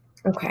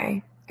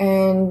 Okay.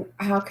 And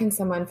how can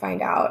someone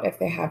find out if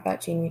they have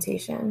that gene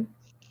mutation?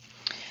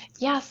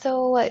 Yeah,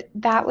 so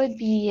that would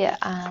be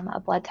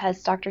a blood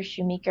test. Dr.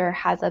 Shoemaker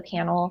has a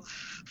panel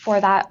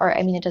for that, or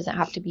I mean, it doesn't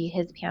have to be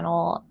his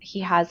panel. He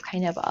has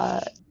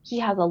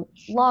a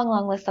long,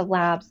 long list of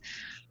labs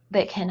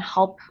that can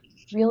help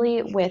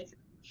really with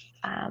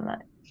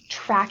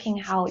tracking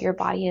how your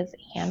body is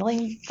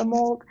handling the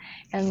mold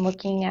and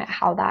looking at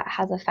how that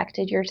has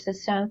affected your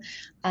system.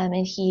 And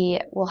he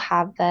will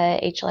have the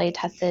HLA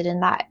tested,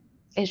 and that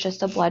is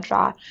just a blood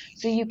draw.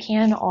 So you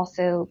can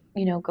also,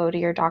 go to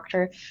your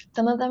doctor.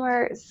 Some of them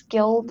are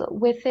skilled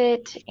with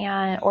it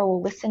or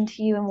will listen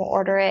to you and will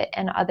order it,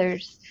 and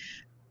others,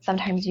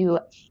 sometimes you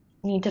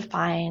need to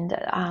find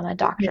a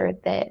doctor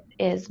that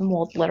is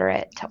mold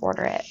literate to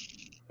order it.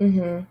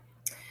 Mm-hmm.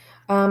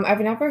 I've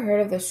never heard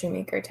of the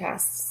Shoemaker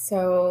test.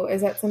 So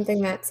is that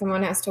something that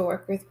someone has to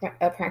work with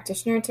a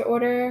practitioner to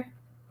order,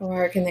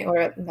 or can they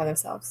order it by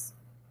themselves?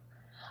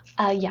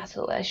 Yeah,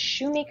 so a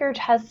Shoemaker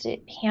test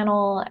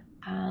panel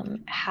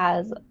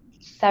has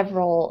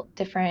several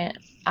different,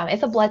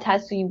 it's a blood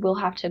test, so you will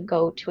have to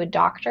go to a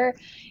doctor.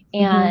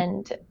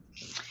 And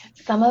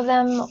some of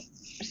them,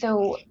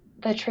 so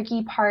the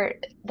tricky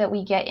part that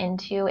we get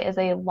into is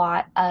a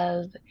lot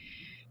of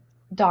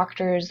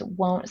doctors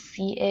won't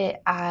see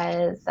it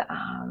as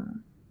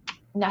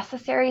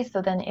necessary,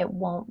 so then it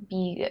won't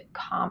be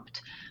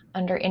comped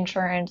under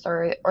insurance,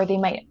 or they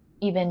might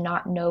even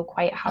not know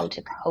quite how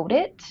to code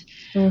it.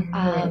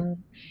 Mm-hmm.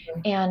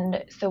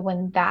 And so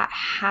when that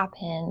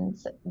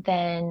happens,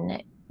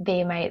 then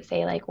they might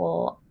say like,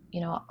 well,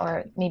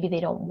 or maybe they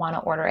don't want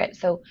to order it.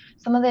 So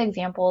some of the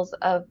examples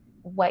of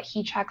what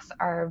he checks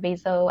are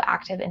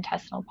vasoactive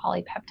intestinal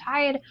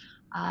polypeptide,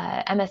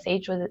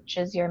 MSH, which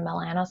is your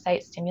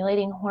melanocyte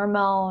stimulating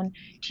hormone,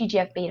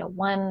 TGF beta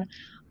 1,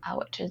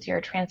 which is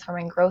your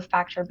transforming growth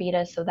factor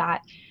beta. So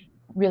that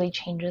really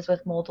changes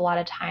with mold a lot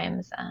of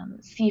times.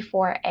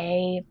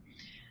 C4A,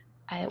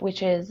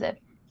 which is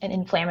an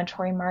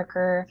inflammatory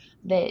marker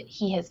that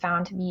he has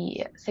found to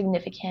be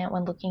significant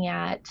when looking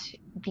at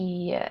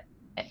the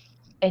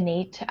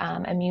innate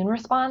immune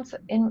response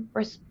in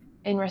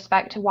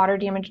respect to water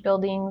damaged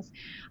buildings.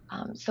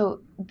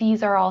 So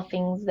these are all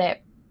things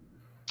that,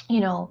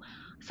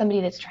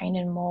 somebody that's trained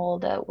in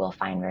mold will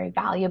find very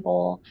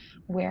valuable,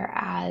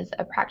 whereas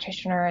a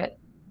practitioner,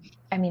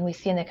 I mean, we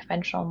see in the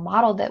conventional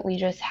model that we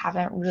just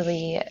haven't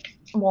really,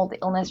 mold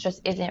illness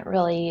just isn't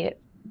really,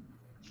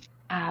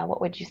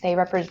 what would you say,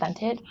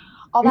 represented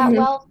all that Mm-hmm.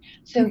 well.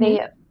 So Mm-hmm.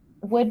 they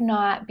would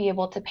not be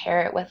able to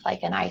pair it with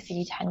like an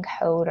ICD-10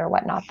 code or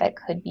whatnot that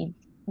could be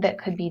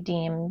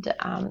deemed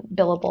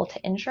billable to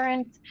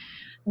insurance.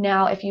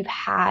 Now, if you've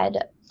had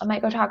a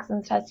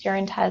mycotoxins test,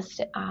 urine test,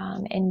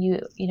 and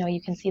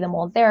you can see the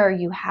mold there, or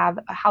you have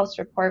a house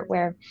report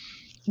where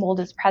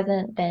mold is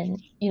present, then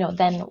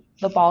then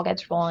the ball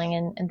gets rolling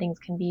and things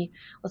can be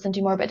listened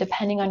to more. But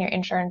depending on your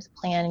insurance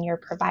plan and your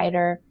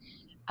provider,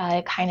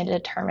 it kind of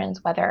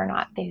determines whether or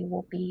not they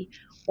will be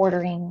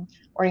ordering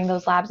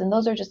those labs. And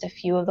those are just a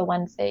few of the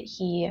ones that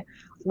he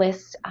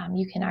lists.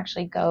 You can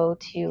actually go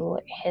to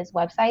his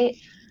website.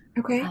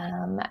 Okay.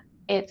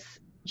 It's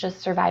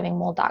just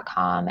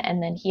survivingmold.com,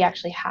 and then he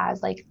actually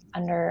has like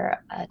under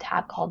a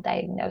tab called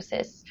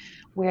diagnosis,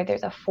 where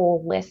there's a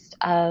full list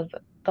of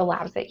the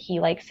labs that he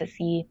likes to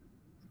see.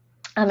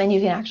 And you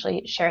can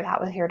actually share that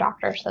with your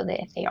doctor so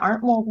that if they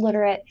aren't mold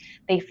literate,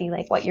 they see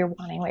like what you're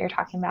wanting, what you're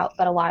talking about.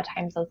 But a lot of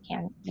times those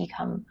can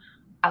become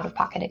out of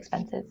pocket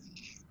expenses.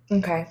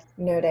 Okay,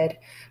 noted.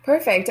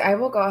 Perfect. I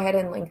will go ahead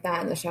and link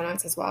that in the show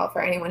notes as well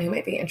for anyone who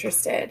might be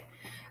interested.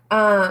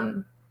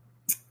 Um,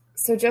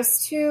 So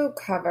just to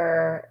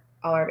cover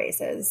all our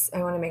bases,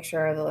 I want to make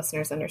sure the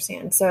listeners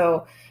understand.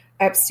 So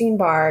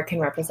Epstein-Barr can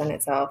represent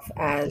itself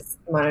as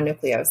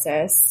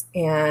mononucleosis,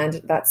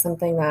 and that's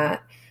something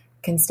that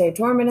can stay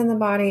dormant in the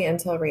body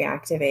until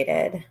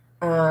reactivated.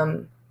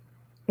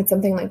 It's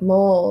something like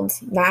mold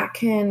that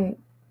can,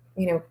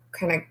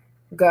 kind of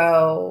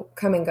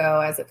come and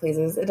go as it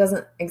pleases. It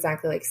doesn't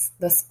exactly like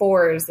the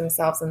spores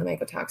themselves and the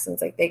mycotoxins,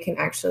 like they can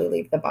actually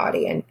leave the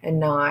body and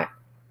not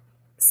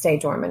stay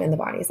dormant in the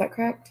body. Is that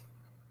correct?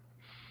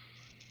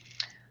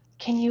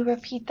 Can you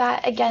repeat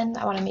that again?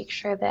 I want to make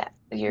sure that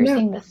you're No.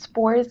 saying the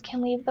spores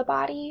can leave the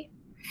body.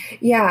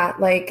 Yeah,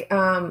 like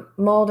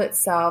mold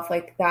itself,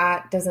 like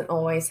that doesn't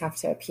always have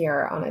to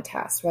appear on a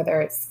test,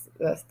 whether it's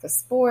the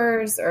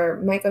spores or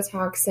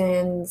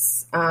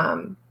mycotoxins.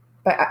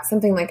 But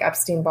something like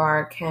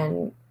Epstein-Barr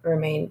can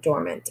remain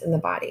dormant in the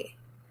body.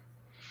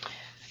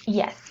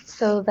 Yes,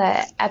 so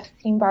the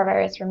Epstein-Barr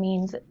virus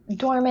remains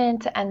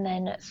dormant, and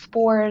then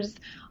spores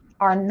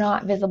are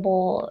not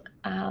visible,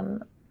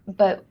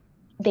 but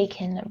they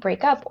can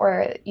break up,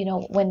 or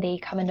when they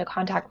come into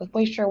contact with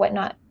moisture or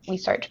whatnot, we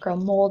start to grow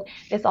mold.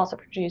 This also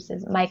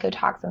produces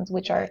mycotoxins,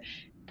 which are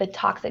the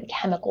toxic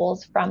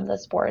chemicals from the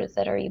spores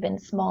that are even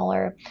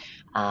smaller,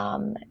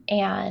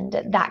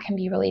 and that can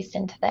be released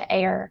into the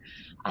air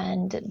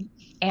and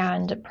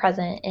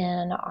present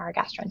in our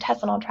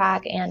gastrointestinal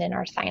tract and in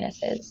our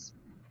sinuses.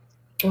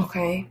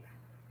 Okay.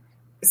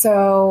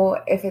 So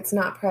if it's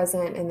not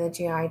present in the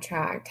GI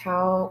tract,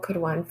 how could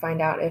one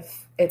find out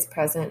if it's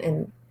present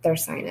in their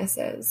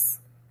sinuses?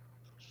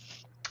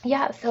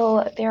 Yeah,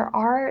 so there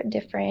are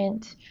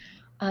different,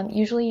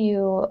 usually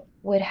you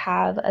would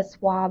have a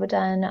swab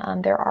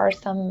done. There are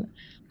some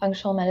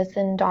functional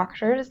medicine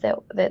doctors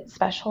that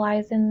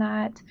specialize in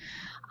that.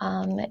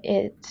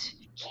 It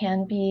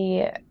can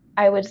be,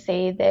 I would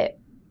say that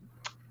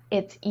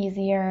it's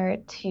easier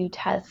to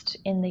test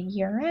in the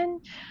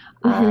urine,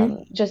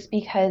 just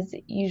because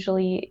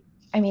usually,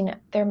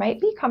 there might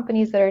be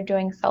companies that are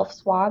doing self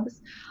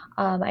swabs.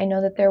 I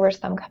know that there were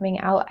some coming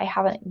out. I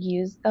haven't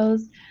used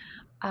those.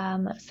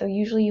 So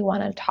usually you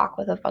want to talk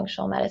with a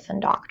functional medicine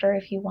doctor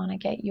if you want to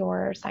get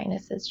your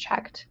sinuses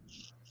checked.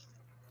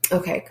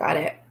 Okay, got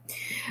it.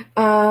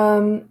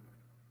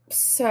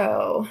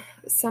 So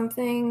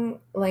something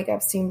like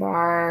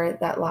Epstein-Barr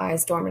that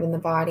lies dormant in the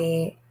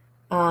body,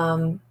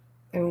 and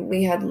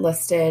we had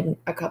listed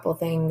a couple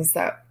things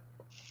that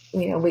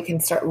we can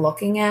start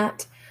looking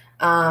at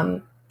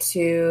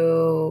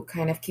to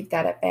kind of keep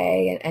that at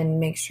bay and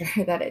make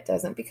sure that it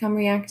doesn't become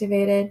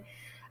reactivated.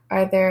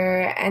 Are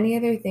there any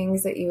other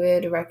things that you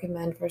would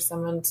recommend for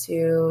someone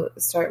to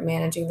start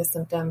managing the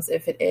symptoms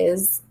if it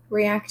is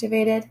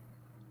reactivated?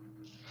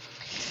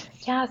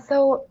 Yeah,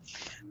 so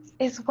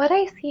is what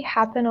I see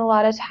happen a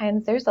lot of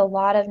times. There's a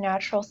lot of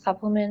natural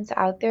supplements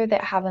out there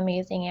that have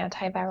amazing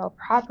antiviral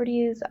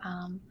properties.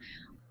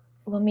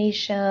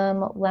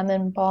 Lomatium,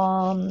 lemon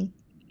balm.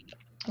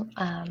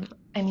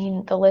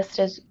 The list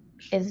is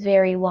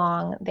very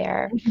long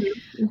there.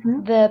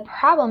 Mm-hmm. The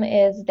problem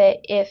is that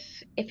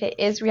if it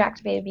is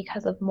reactivated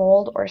because of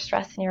mold or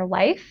stress in your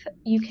life,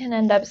 you can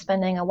end up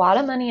spending a lot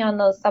of money on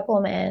those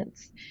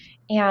supplements.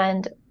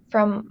 And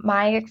from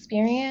my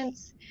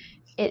experience,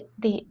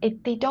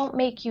 they don't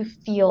make you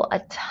feel a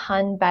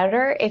ton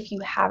better if you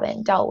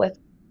haven't dealt with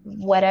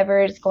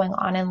whatever is going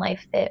on in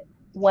life that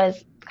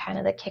was kind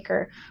of the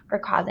kicker for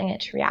causing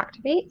it to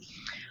reactivate.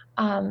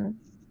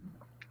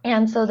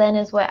 And so then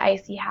is what I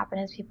see happen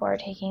is people are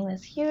taking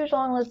this huge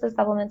long list of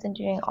supplements and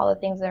doing all the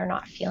things that are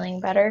not feeling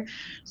better.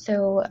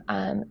 So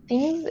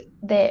things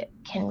that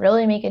can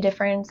really make a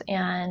difference.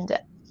 And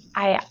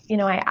I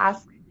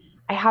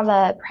have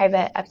a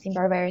private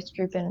Epstein-Barr virus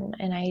group, and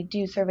I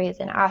do surveys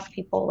and ask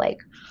people, like,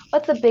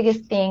 what's the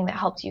biggest thing that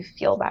helps you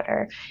feel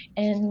better?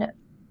 And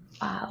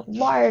a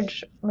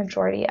large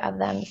majority of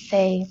them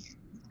say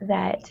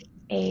that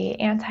a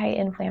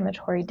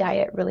anti-inflammatory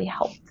diet really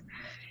helps.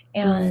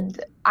 And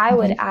I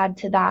would add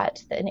to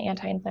that an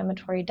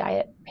anti-inflammatory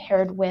diet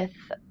paired with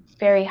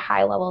very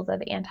high levels of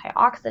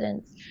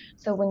antioxidants.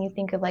 So when you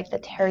think of like the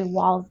Terry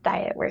Wahls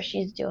diet, where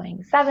she's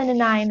doing 7 to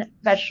 9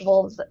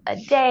 vegetables a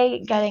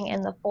day, getting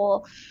in the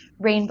full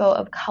rainbow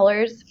of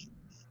colors,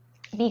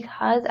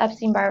 because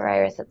Epstein-Barr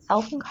virus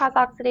itself can cause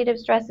oxidative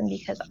stress, and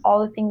because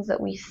all the things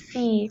that we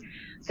see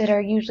that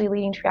are usually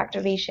leading to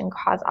reactivation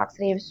cause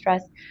oxidative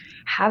stress,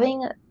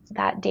 having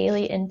that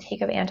daily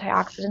intake of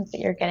antioxidants that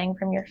you're getting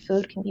from your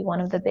food can be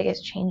one of the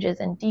biggest changes,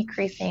 and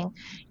decreasing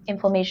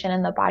inflammation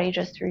in the body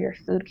just through your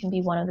food can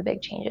be one of the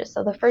big changes.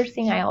 So the first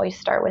thing I always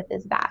start with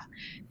is that,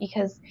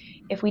 because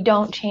if we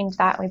don't change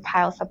that and we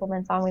pile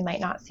supplements on, we might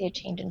not see a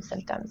change in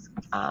symptoms,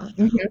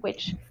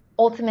 which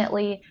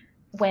ultimately,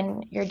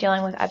 when you're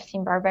dealing with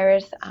Epstein-Barr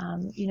virus,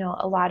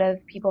 a lot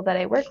of people that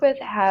I work with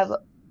have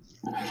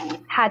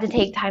had to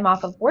take time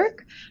off of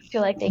work,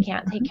 feel like they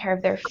can't take care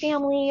of their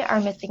family, are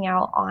missing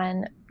out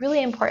on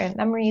really important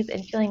memories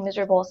and feeling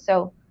miserable.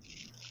 So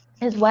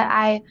is what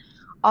I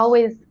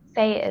always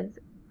say is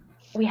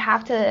we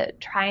have to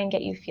try and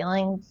get you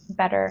feeling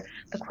better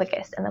the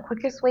quickest. And the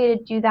quickest way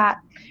to do that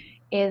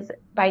is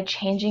by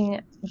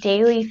changing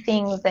daily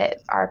things that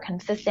are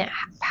consistent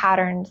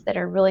patterns that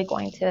are really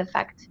going to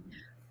affect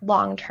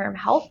long-term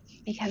health,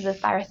 because this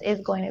virus is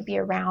going to be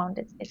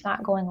around. It's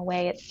not going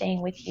away. It's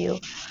staying with you.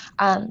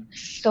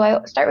 So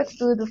I start with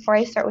food before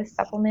I start with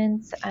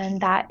supplements,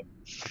 and that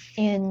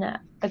in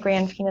the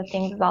grand scheme of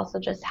things is also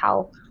just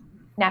how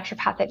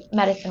naturopathic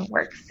medicine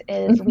works.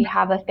 Is we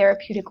have a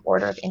therapeutic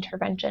order of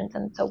interventions,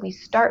 and so we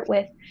start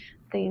with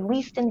the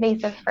least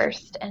invasive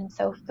first. And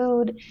so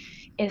food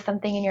is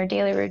something in your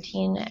daily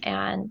routine,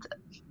 and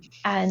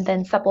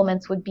then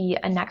supplements would be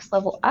a next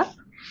level up.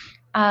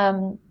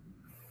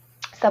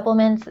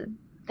 Supplements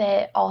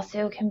that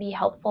also can be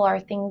helpful are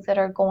things that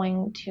are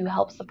going to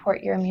help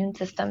support your immune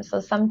system. So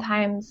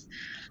sometimes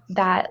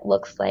that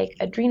looks like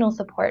adrenal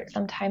support,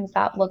 sometimes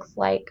that looks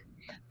like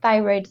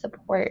thyroid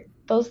support.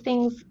 Those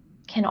things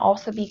can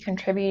also be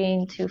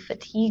contributing to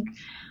fatigue,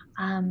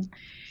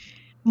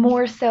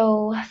 more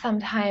so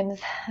sometimes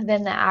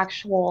than the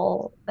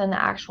actual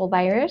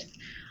virus.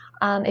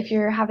 If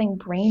you're having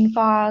brain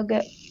fog,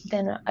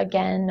 then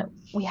again,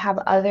 we have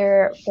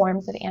other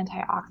forms of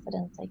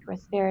antioxidants like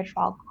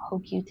resveratrol,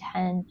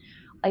 CoQ10,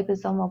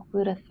 liposomal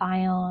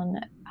glutathione,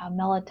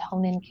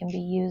 melatonin can be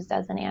used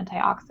as an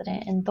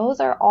antioxidant. And those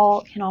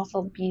can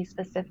also be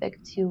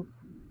specific to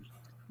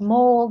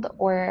mold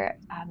or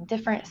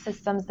different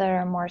systems that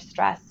are more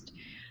stressed.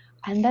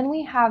 And then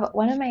we have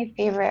one of my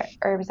favorite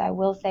herbs, I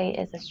will say,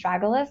 is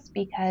astragalus,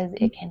 because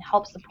it can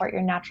help support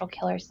your natural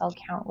killer cell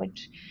count,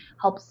 which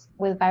helps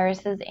with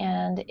viruses,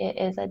 and it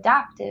is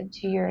adaptive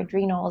to your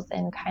adrenals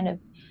and kind of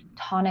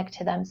tonic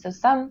to them. So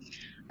some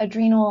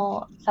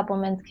adrenal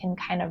supplements can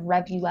kind of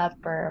rev you up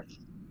or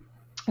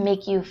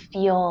make you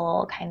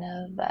feel kind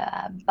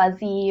of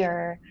buzzy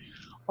or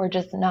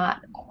just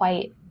not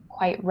quite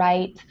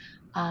right.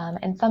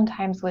 And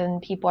sometimes when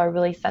people are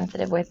really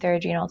sensitive with their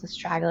adrenals,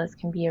 astragalus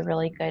can be a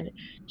really good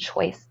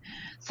choice.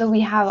 So we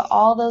have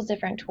all those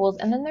different tools.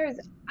 And then there's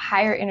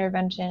higher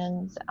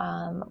interventions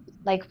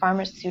like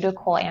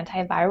pharmaceutical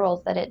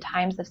antivirals that at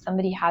times, if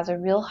somebody has a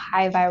real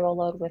high viral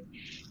load with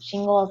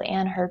shingles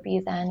and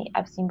herpes and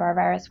Epstein-Barr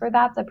virus, where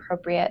that's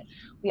appropriate.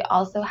 We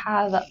also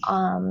have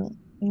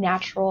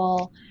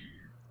natural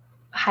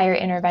higher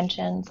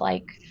interventions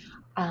like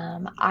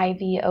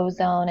IV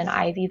ozone and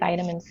IV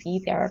vitamin C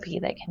therapy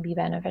that can be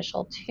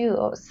beneficial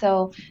too.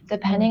 So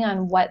depending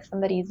on what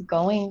somebody's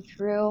going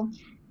through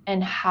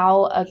and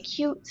how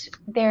acute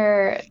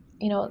their,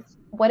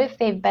 what if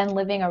they've been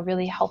living a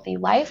really healthy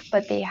life,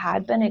 but they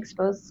had been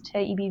exposed to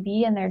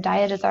EBV and their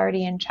diet is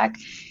already in check,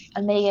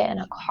 and they get in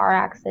a car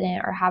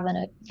accident or having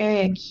a very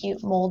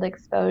acute mold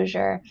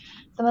exposure.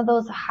 Some of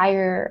those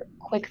higher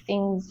quick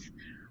things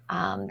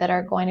that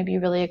are going to be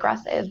really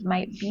aggressive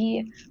might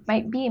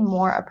be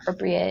more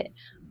appropriate,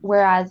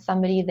 whereas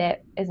somebody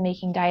that is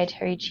making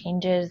dietary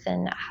changes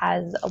and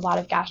has a lot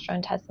of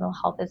gastrointestinal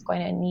health is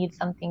going to need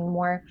something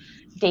more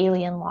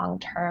daily and long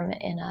term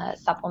in a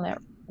supplement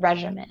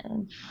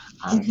regimen.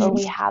 So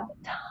we have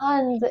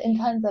tons and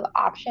tons of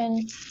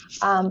options,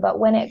 but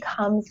when it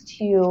comes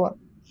to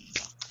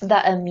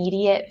the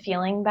immediate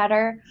feeling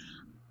better,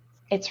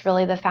 it's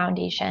really the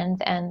foundations,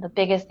 and the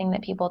biggest thing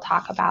that people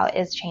talk about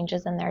is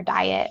changes in their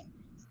diet.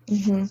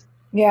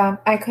 Yeah,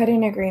 I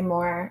couldn't agree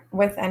more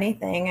with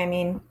anything. I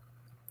mean,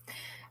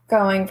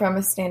 going from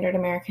a standard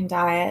American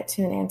diet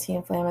to an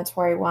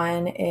anti-inflammatory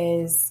one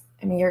is,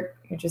 you're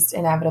just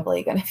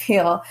inevitably going to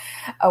feel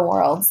a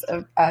world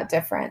of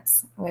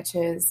difference, which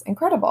is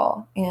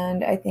incredible.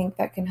 And I think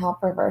that can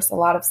help reverse a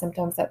lot of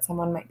symptoms that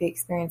someone might be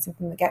experiencing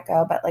from the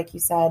get-go. But like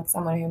you said,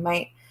 someone who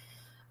might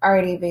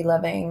already be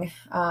living,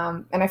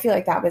 and I feel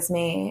like that was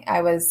me.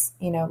 I was,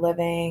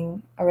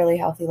 living a really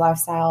healthy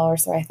lifestyle, or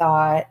so I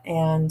thought,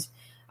 and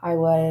I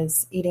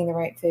was eating the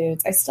right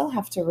foods. I still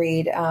have to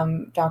read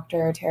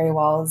Dr. Terry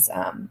Wahls'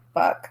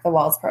 book, The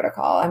Wahls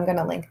Protocol. I'm going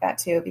to link that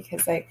too,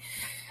 because I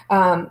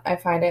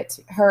find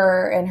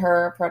her and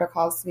her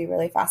protocols to be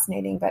really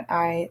fascinating, but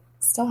I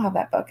still have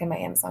that book in my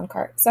Amazon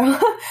cart. So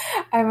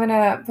I'm going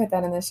to put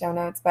that in the show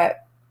notes,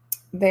 but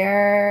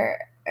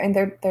they're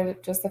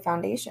just the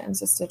foundations,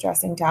 just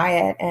addressing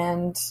diet,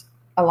 and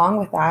along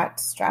with that,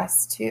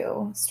 stress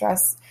too.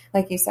 Stress,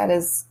 like you said,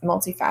 is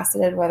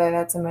multifaceted, whether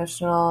that's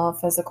emotional,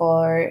 physical,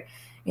 or,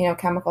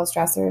 chemical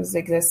stressors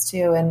exist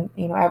too. And,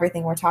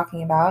 everything we're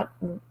talking about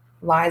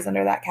lies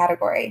under that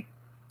category.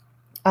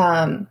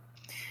 So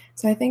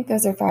I think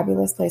those are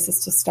fabulous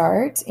places to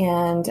start,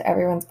 and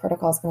everyone's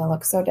protocol is going to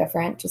look so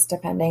different just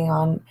depending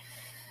on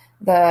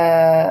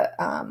the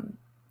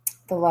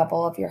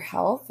level of your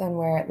health and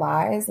where it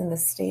lies and the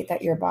state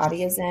that your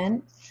body is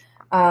in.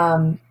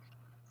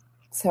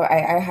 So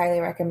I highly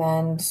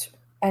recommend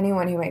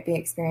anyone who might be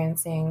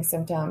experiencing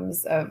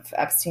symptoms of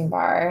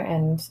Epstein-Barr,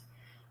 and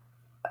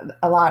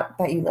a lot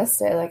that you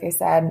listed, like I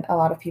said, a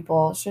lot of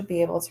people should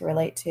be able to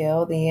relate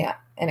to, the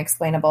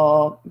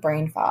inexplainable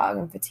brain fog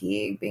and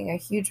fatigue being a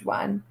huge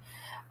one.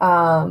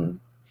 Are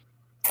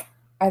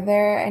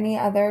there any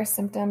other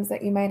symptoms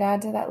that you might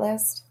add to that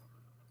list?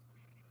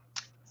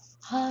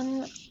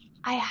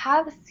 I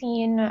have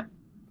seen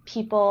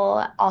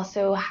people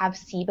also have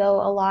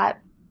SIBO a lot.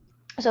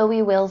 So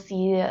we will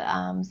see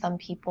some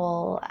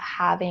people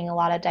having a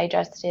lot of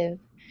digestive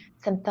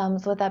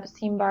symptoms with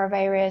Epstein-Barr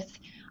virus.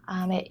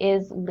 It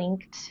is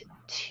linked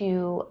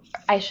to,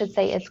 I should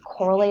say it's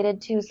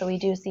correlated to, so we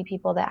do see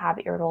people that have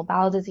irritable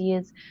bowel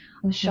disease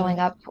showing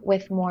up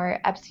with more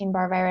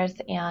Epstein-Barr virus,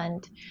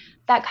 and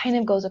that kind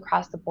of goes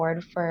across the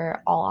board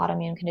for all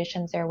autoimmune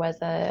conditions. There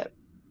was a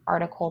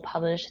article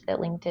published that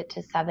linked it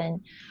to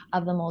 7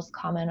 of the most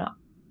common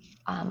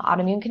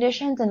autoimmune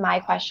conditions. And my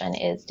question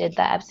is, did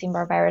the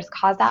Epstein-Barr virus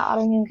cause that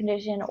autoimmune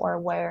condition, or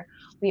were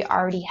we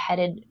already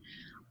headed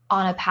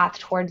on a path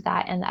towards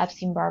that and the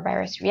Epstein-Barr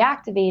virus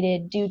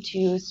reactivated due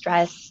to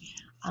stress,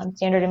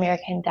 standard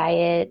American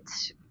diet,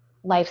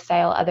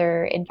 lifestyle,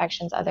 other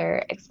infections,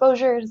 other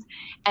exposures,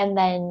 and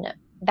then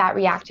that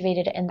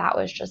reactivated, and that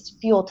was just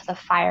fuel to the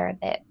fire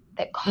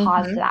that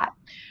caused that.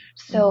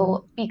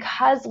 So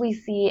because we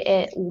see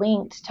it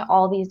linked to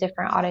all these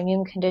different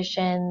autoimmune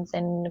conditions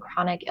and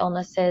chronic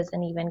illnesses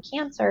and even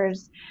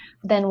cancers,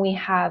 then we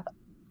have,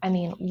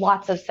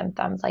 lots of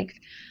symptoms. Like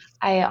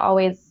I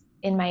always,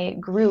 in my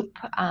group,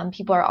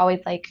 people are always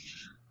like,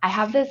 I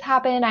have this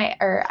happen, I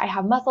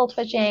have muscle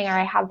twitching, or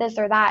I have this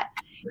or that.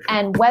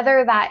 And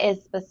whether that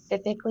is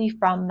specifically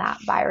from that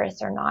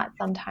virus or not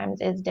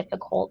sometimes is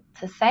difficult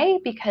to say,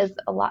 because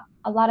a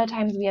lot of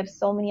times we have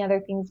so many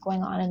other things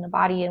going on in the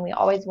body, and we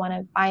always want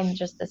to find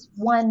just this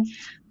one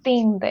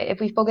thing that if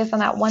we focus on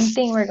that one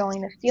thing, we're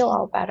going to feel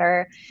all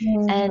better.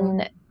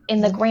 And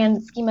in the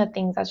grand scheme of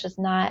things, that's just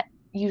not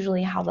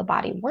usually how the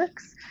body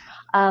works.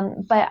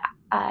 But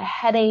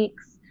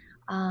headaches,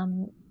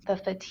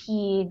 the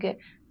fatigue,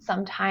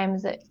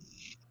 sometimes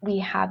we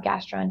have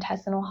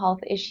gastrointestinal health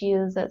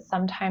issues.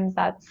 Sometimes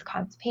that's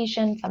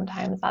constipation,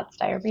 sometimes that's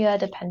diarrhea,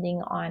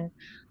 depending on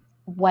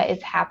what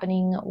is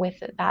happening with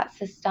that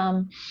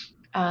system.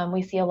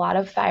 We see a lot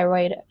of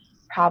thyroid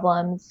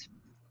problems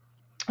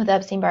with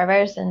Epstein-Barr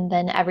virus, and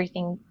then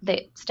everything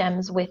that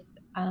stems with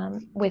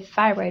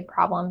thyroid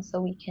problems.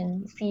 So we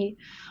can see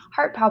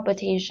heart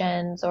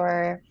palpitations,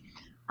 or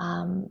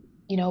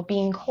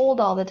being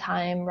cold all the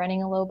time,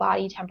 running a low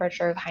body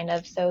temperature kind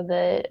of. So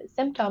the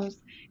symptoms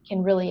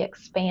can really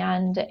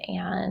expand,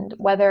 and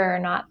whether or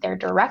not they're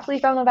directly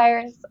from the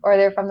virus or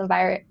they're from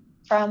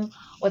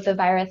what the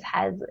virus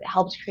has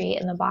helped create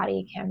in the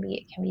body can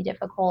be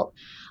difficult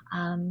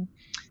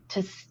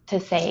to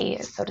say,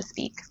 so to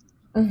speak.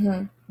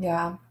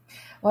 Yeah.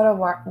 What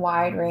a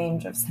wide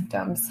range of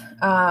symptoms.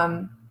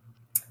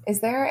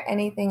 Is there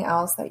anything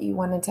else that you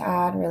wanted to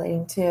add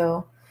relating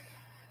to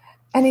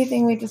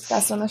anything we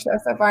discussed on the show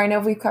so far? I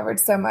know we've covered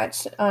so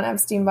much on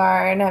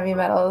Epstein-Barr and heavy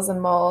metals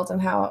and mold and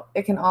how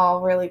it can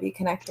all really be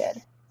connected.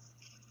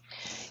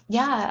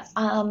 Yeah,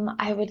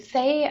 I would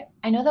say,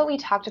 I know that we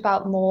talked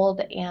about mold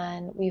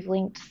and we've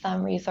linked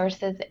some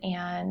resources,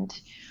 and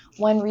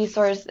one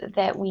resource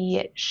that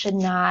we should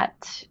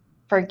not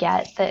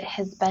forget that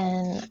has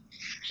been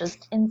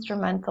just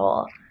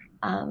instrumental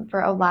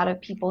for a lot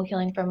of people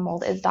healing from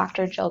mold is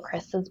Dr. Jill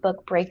Christ's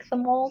book, Break the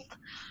Mold.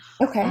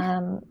 Okay.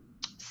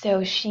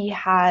 So she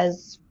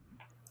has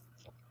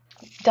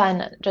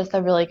done just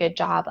a really good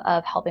job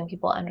of helping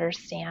people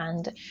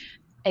understand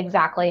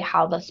exactly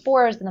how the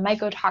spores and the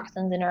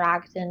mycotoxins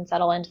interact and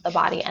settle into the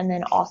body, and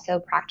then also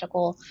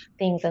practical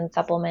things and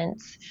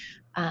supplements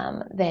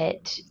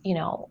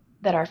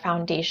that are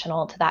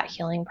foundational to that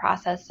healing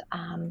process.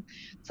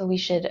 So we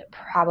should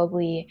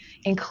probably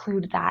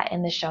include that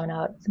in the show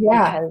notes,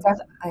 because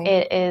definitely.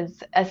 It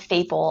is a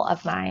staple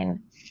of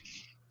mine.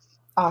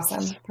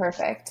 Awesome.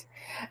 Perfect.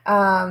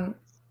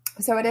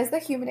 So it is the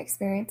Human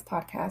Experience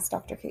Podcast,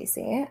 Dr.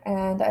 Casey,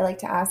 and I like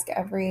to ask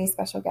every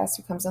special guest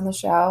who comes on the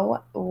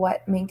show,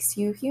 what makes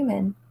you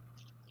human?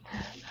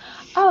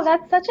 Oh,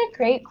 that's such a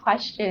great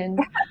question.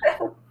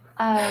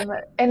 And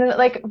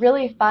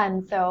really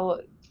fun.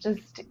 So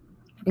just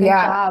good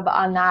job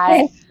on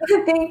that.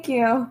 Thank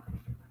you.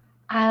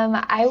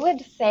 I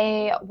would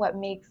say what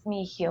makes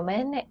me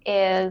human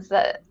is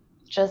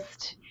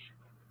just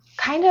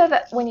kind of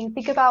when you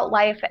think about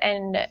life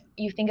and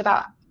you think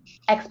about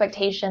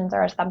expectations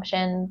or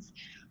assumptions,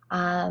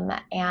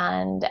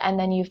 and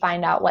then you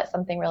find out what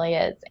something really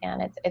is,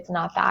 and it's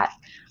not that.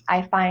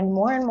 I find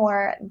more and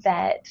more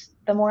that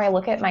the more I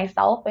look at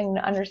myself and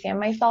understand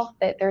myself,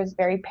 that there's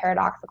very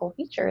paradoxical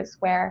features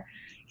where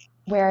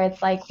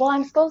it's like, well,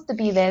 I'm supposed to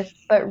be this,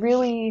 but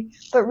really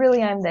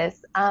I'm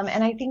this.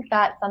 And I think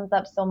that sums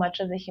up so much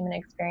of the human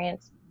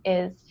experience,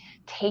 is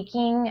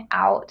taking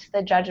out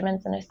the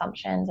judgments and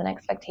assumptions and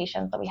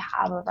expectations that we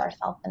have of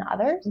ourselves and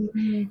others,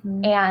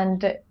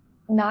 and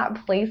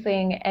not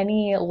placing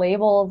any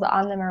labels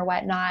on them or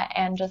whatnot,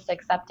 and just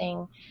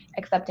accepting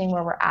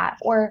where we're at,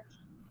 or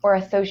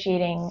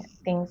associating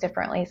things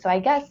differently. So I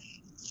guess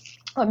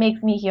what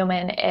makes me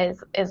human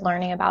is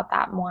learning about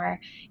that more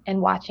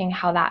and watching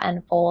how that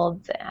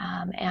unfolds,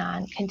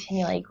 and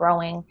continually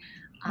growing.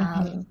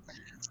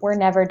 We're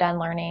never done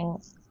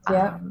learning.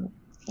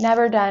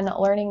 Never done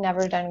learning,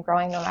 never done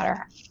growing,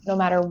 no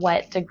matter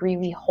what degree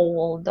we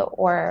hold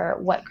or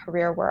what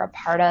career we're a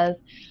part of.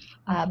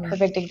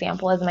 perfect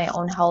example is my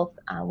own health.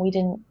 We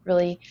didn't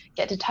really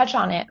get to touch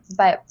on it,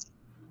 but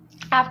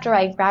after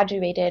I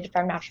graduated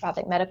from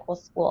naturopathic medical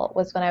school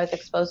was when I was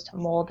exposed to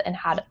mold and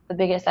had the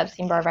biggest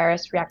Epstein-Barr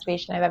virus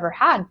reactivation I've ever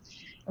had.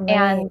 Right.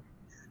 And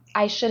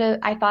I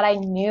thought I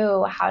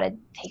knew how to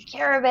take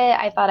care of it.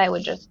 I thought I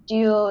would just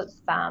do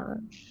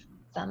some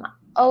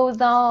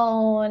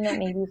ozone,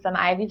 maybe some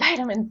IV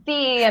vitamin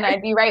C, and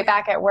I'd be right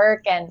back at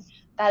work. And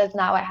that is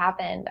not what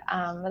happened.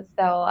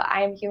 So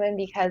I'm human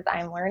because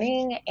I'm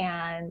learning,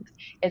 and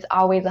it's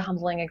always a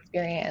humbling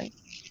experience.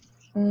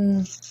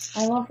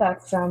 I love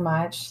that so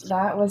much.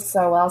 That was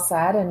so well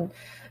said, and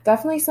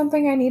definitely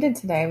something I needed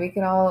today. We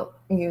could all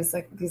use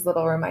like these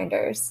little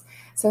reminders.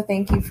 So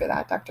thank you for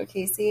that, Dr.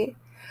 Casey.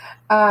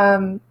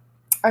 I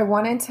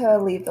wanted to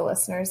leave the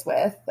listeners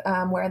with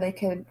where they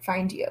could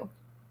find you.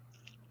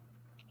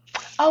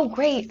 Oh,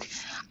 great.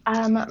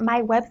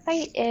 My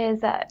website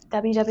is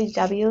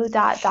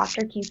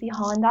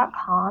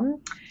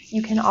www.drcaseyholland.com.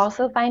 You can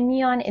also find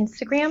me on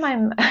Instagram.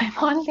 I'm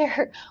on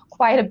there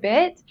quite a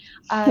bit,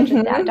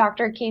 just at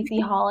Dr. Casey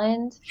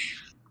Holland.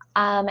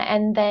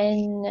 And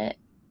then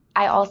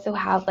I also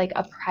have like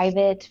a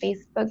private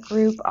Facebook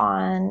group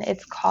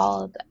it's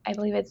called, I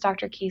believe it's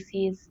Dr.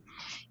 Casey's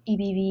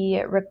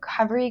EBV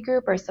recovery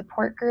group or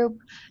support group.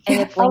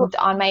 And it's linked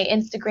on my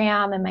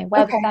Instagram and my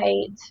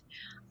website.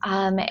 Okay.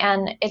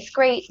 And it's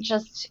great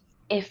just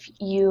if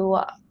you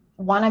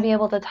want to be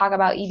able to talk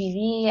about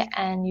EBV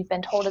and you've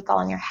been told it's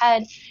all in your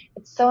head.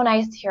 It's so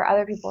nice to hear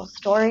other people's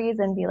stories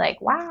and be like,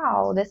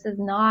 wow, this is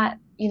not,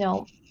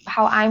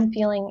 how I'm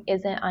feeling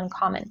isn't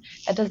uncommon.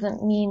 That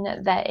doesn't mean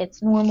that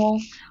it's normal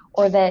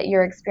or that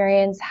your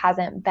experience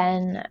hasn't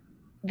been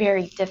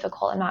very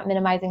difficult. I'm not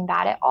minimizing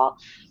that at all,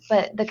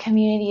 but the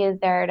community is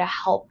there to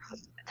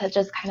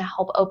just kind of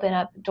help open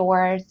up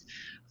doors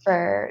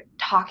for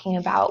talking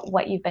about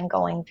what you've been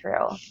going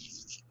through.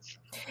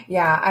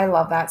 Yeah, I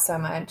love that so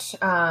much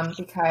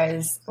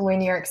because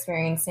when you're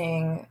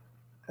experiencing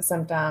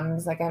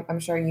symptoms, like I'm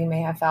sure you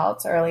may have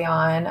felt early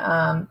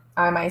on,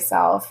 I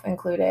myself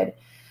included,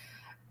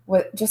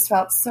 just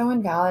felt so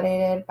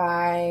invalidated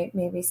by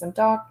maybe some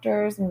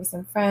doctors, maybe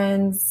some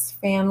friends,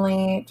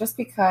 family, just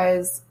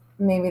because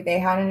maybe they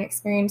hadn't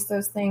experienced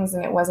those things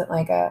and it wasn't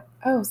like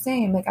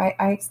same, like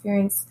I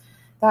experienced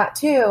that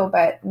too,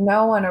 but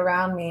no one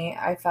around me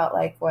I felt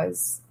like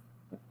was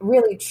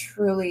really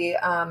truly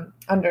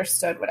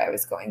understood what I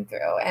was going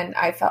through. And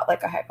I felt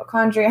like a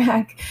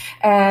hypochondriac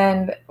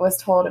and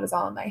was told it was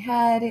all in my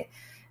head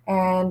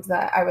and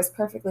that I was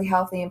perfectly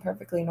healthy and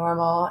perfectly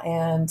normal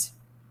and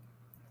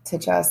to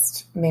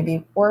just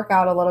maybe work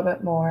out a little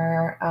bit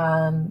more,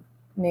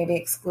 maybe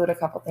exclude a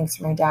couple things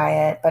from my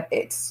diet, but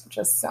it's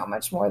just so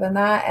much more than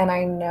that. And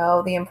I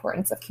know the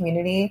importance of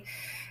community,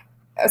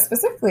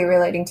 specifically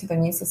relating to the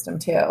immune system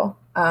too,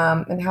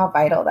 and how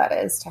vital that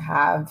is to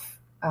have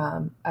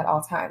at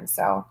all times.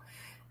 So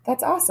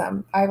that's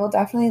awesome. I will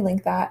definitely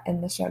link that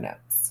in the show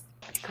notes.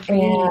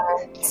 Great. And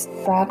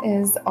that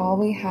is all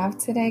we have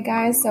today,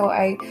 guys. So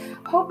I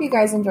hope you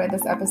guys enjoyed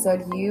this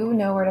episode. You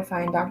know where to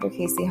find Dr.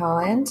 Casey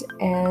Holland.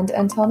 And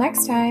until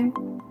next time,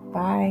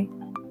 bye.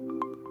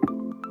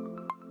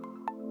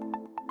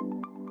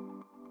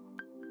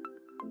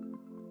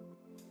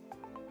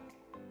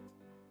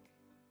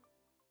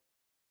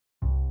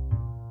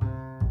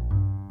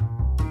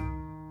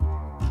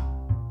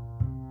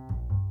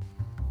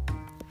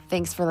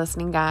 Thanks for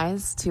listening,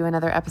 guys, to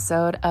another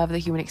episode of the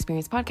Human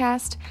Experience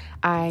Podcast.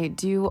 I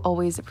do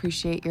always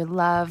appreciate your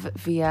love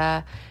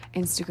via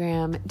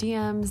Instagram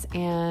DMs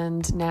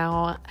and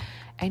now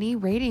any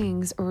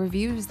ratings or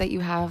reviews that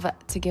you have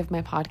to give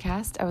my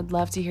podcast. I would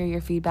love to hear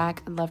your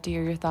feedback. I'd love to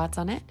hear your thoughts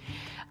on it.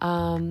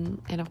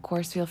 And of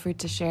course, feel free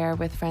to share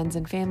with friends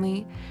and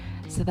family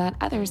so that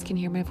others can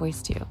hear my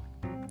voice too.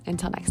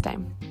 Until next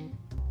time.